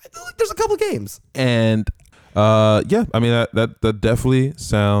 There's a couple games. And yeah, I mean that definitely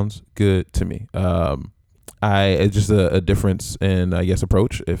sounds good to me. It's just a difference in, I guess,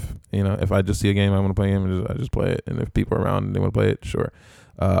 approach. If I just see a game I want to play a game, I just play it. And if people are around and they want to play it, sure.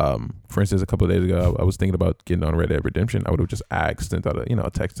 For instance, a couple of days ago, I was thinking about getting on Red Dead Redemption. I would have just asked and thought,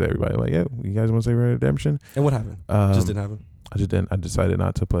 a text to everybody like, "Yeah, you guys want to say Red Dead Redemption?" And what happened? Just didn't happen. I just didn't. I decided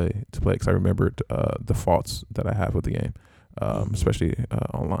not to play because I remembered the faults that I have with the game, especially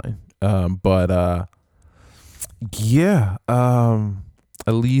online. Yeah.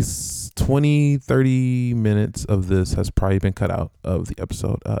 At least 20-30 minutes of this has probably been cut out of the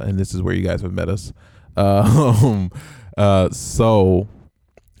episode, and this is where you guys have met us. So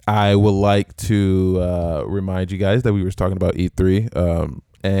I would like to remind you guys that we were talking about E3,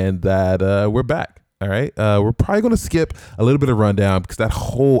 and that we're back. All right. We're probably going to skip a little bit of rundown because that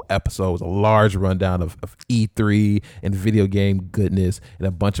whole episode was a large rundown of E3 and video game goodness and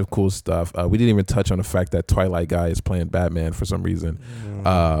a bunch of cool stuff. We didn't even touch on the fact that Twilight Guy is playing Batman for some reason,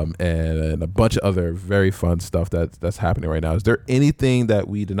 and a bunch of other very fun stuff that's happening right now. Is there anything that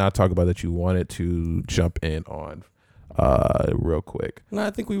we did not talk about that you wanted to jump in on real quick? No,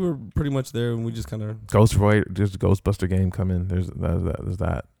 I think we were pretty much there, and we just kind of there's a Ghostbuster game coming. There's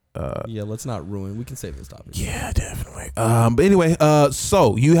that. Yeah, let's not ruin. We can save this topic. Yeah, definitely. But anyway,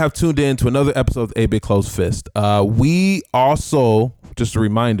 so you have tuned in to another episode of A Big Closed Fist. We also, just a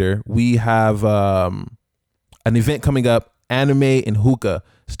reminder, we have an event coming up, Anime and Hookah.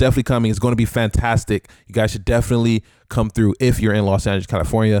 It's definitely coming. It's going to be fantastic. You guys should definitely come through if you're in Los Angeles,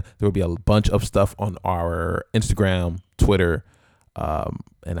 California. There will be a bunch of stuff on our Instagram, Twitter, and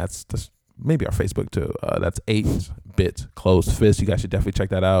that's maybe our Facebook too. That's 8-Bit Closed Fist. You guys should definitely check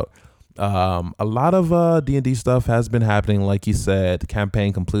that out. A lot of D&D stuff has been happening. Like you said, the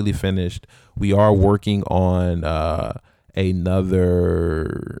campaign completely finished. We are working on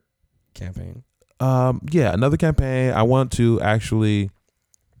another campaign. Another campaign. I want to actually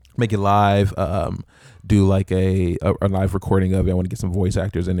make it live. Do like a live recording of it. I want to get some voice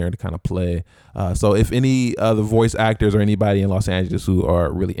actors in there to kind of play. So if any of the voice actors or anybody in Los Angeles who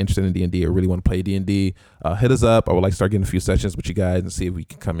are really interested in D&D or really want to play D&D, hit us up. I would like to start getting a few sessions with you guys and see if we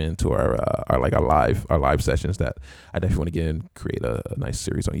can come into our live sessions that I definitely want to get in, create a nice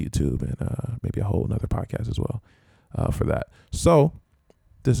series on YouTube and maybe a whole another podcast as well for that. So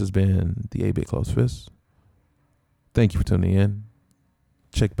this has been the 8-Bit Closed Fist. Thank you for tuning in.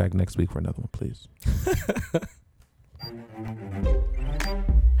 Check back next week for another one, please.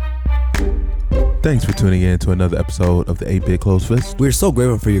 Thanks for tuning in to another episode of the 8-Bit Closed Fist. We're so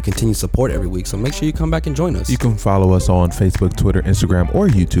grateful for your continued support every week, so make sure you come back and join us. You can follow us on Facebook, Twitter, Instagram, or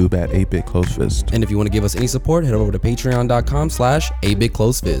YouTube at 8-Bit Closed Fist. And if you want to give us any support, head over to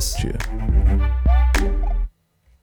patreon.com/8bitclosedfist. Yeah.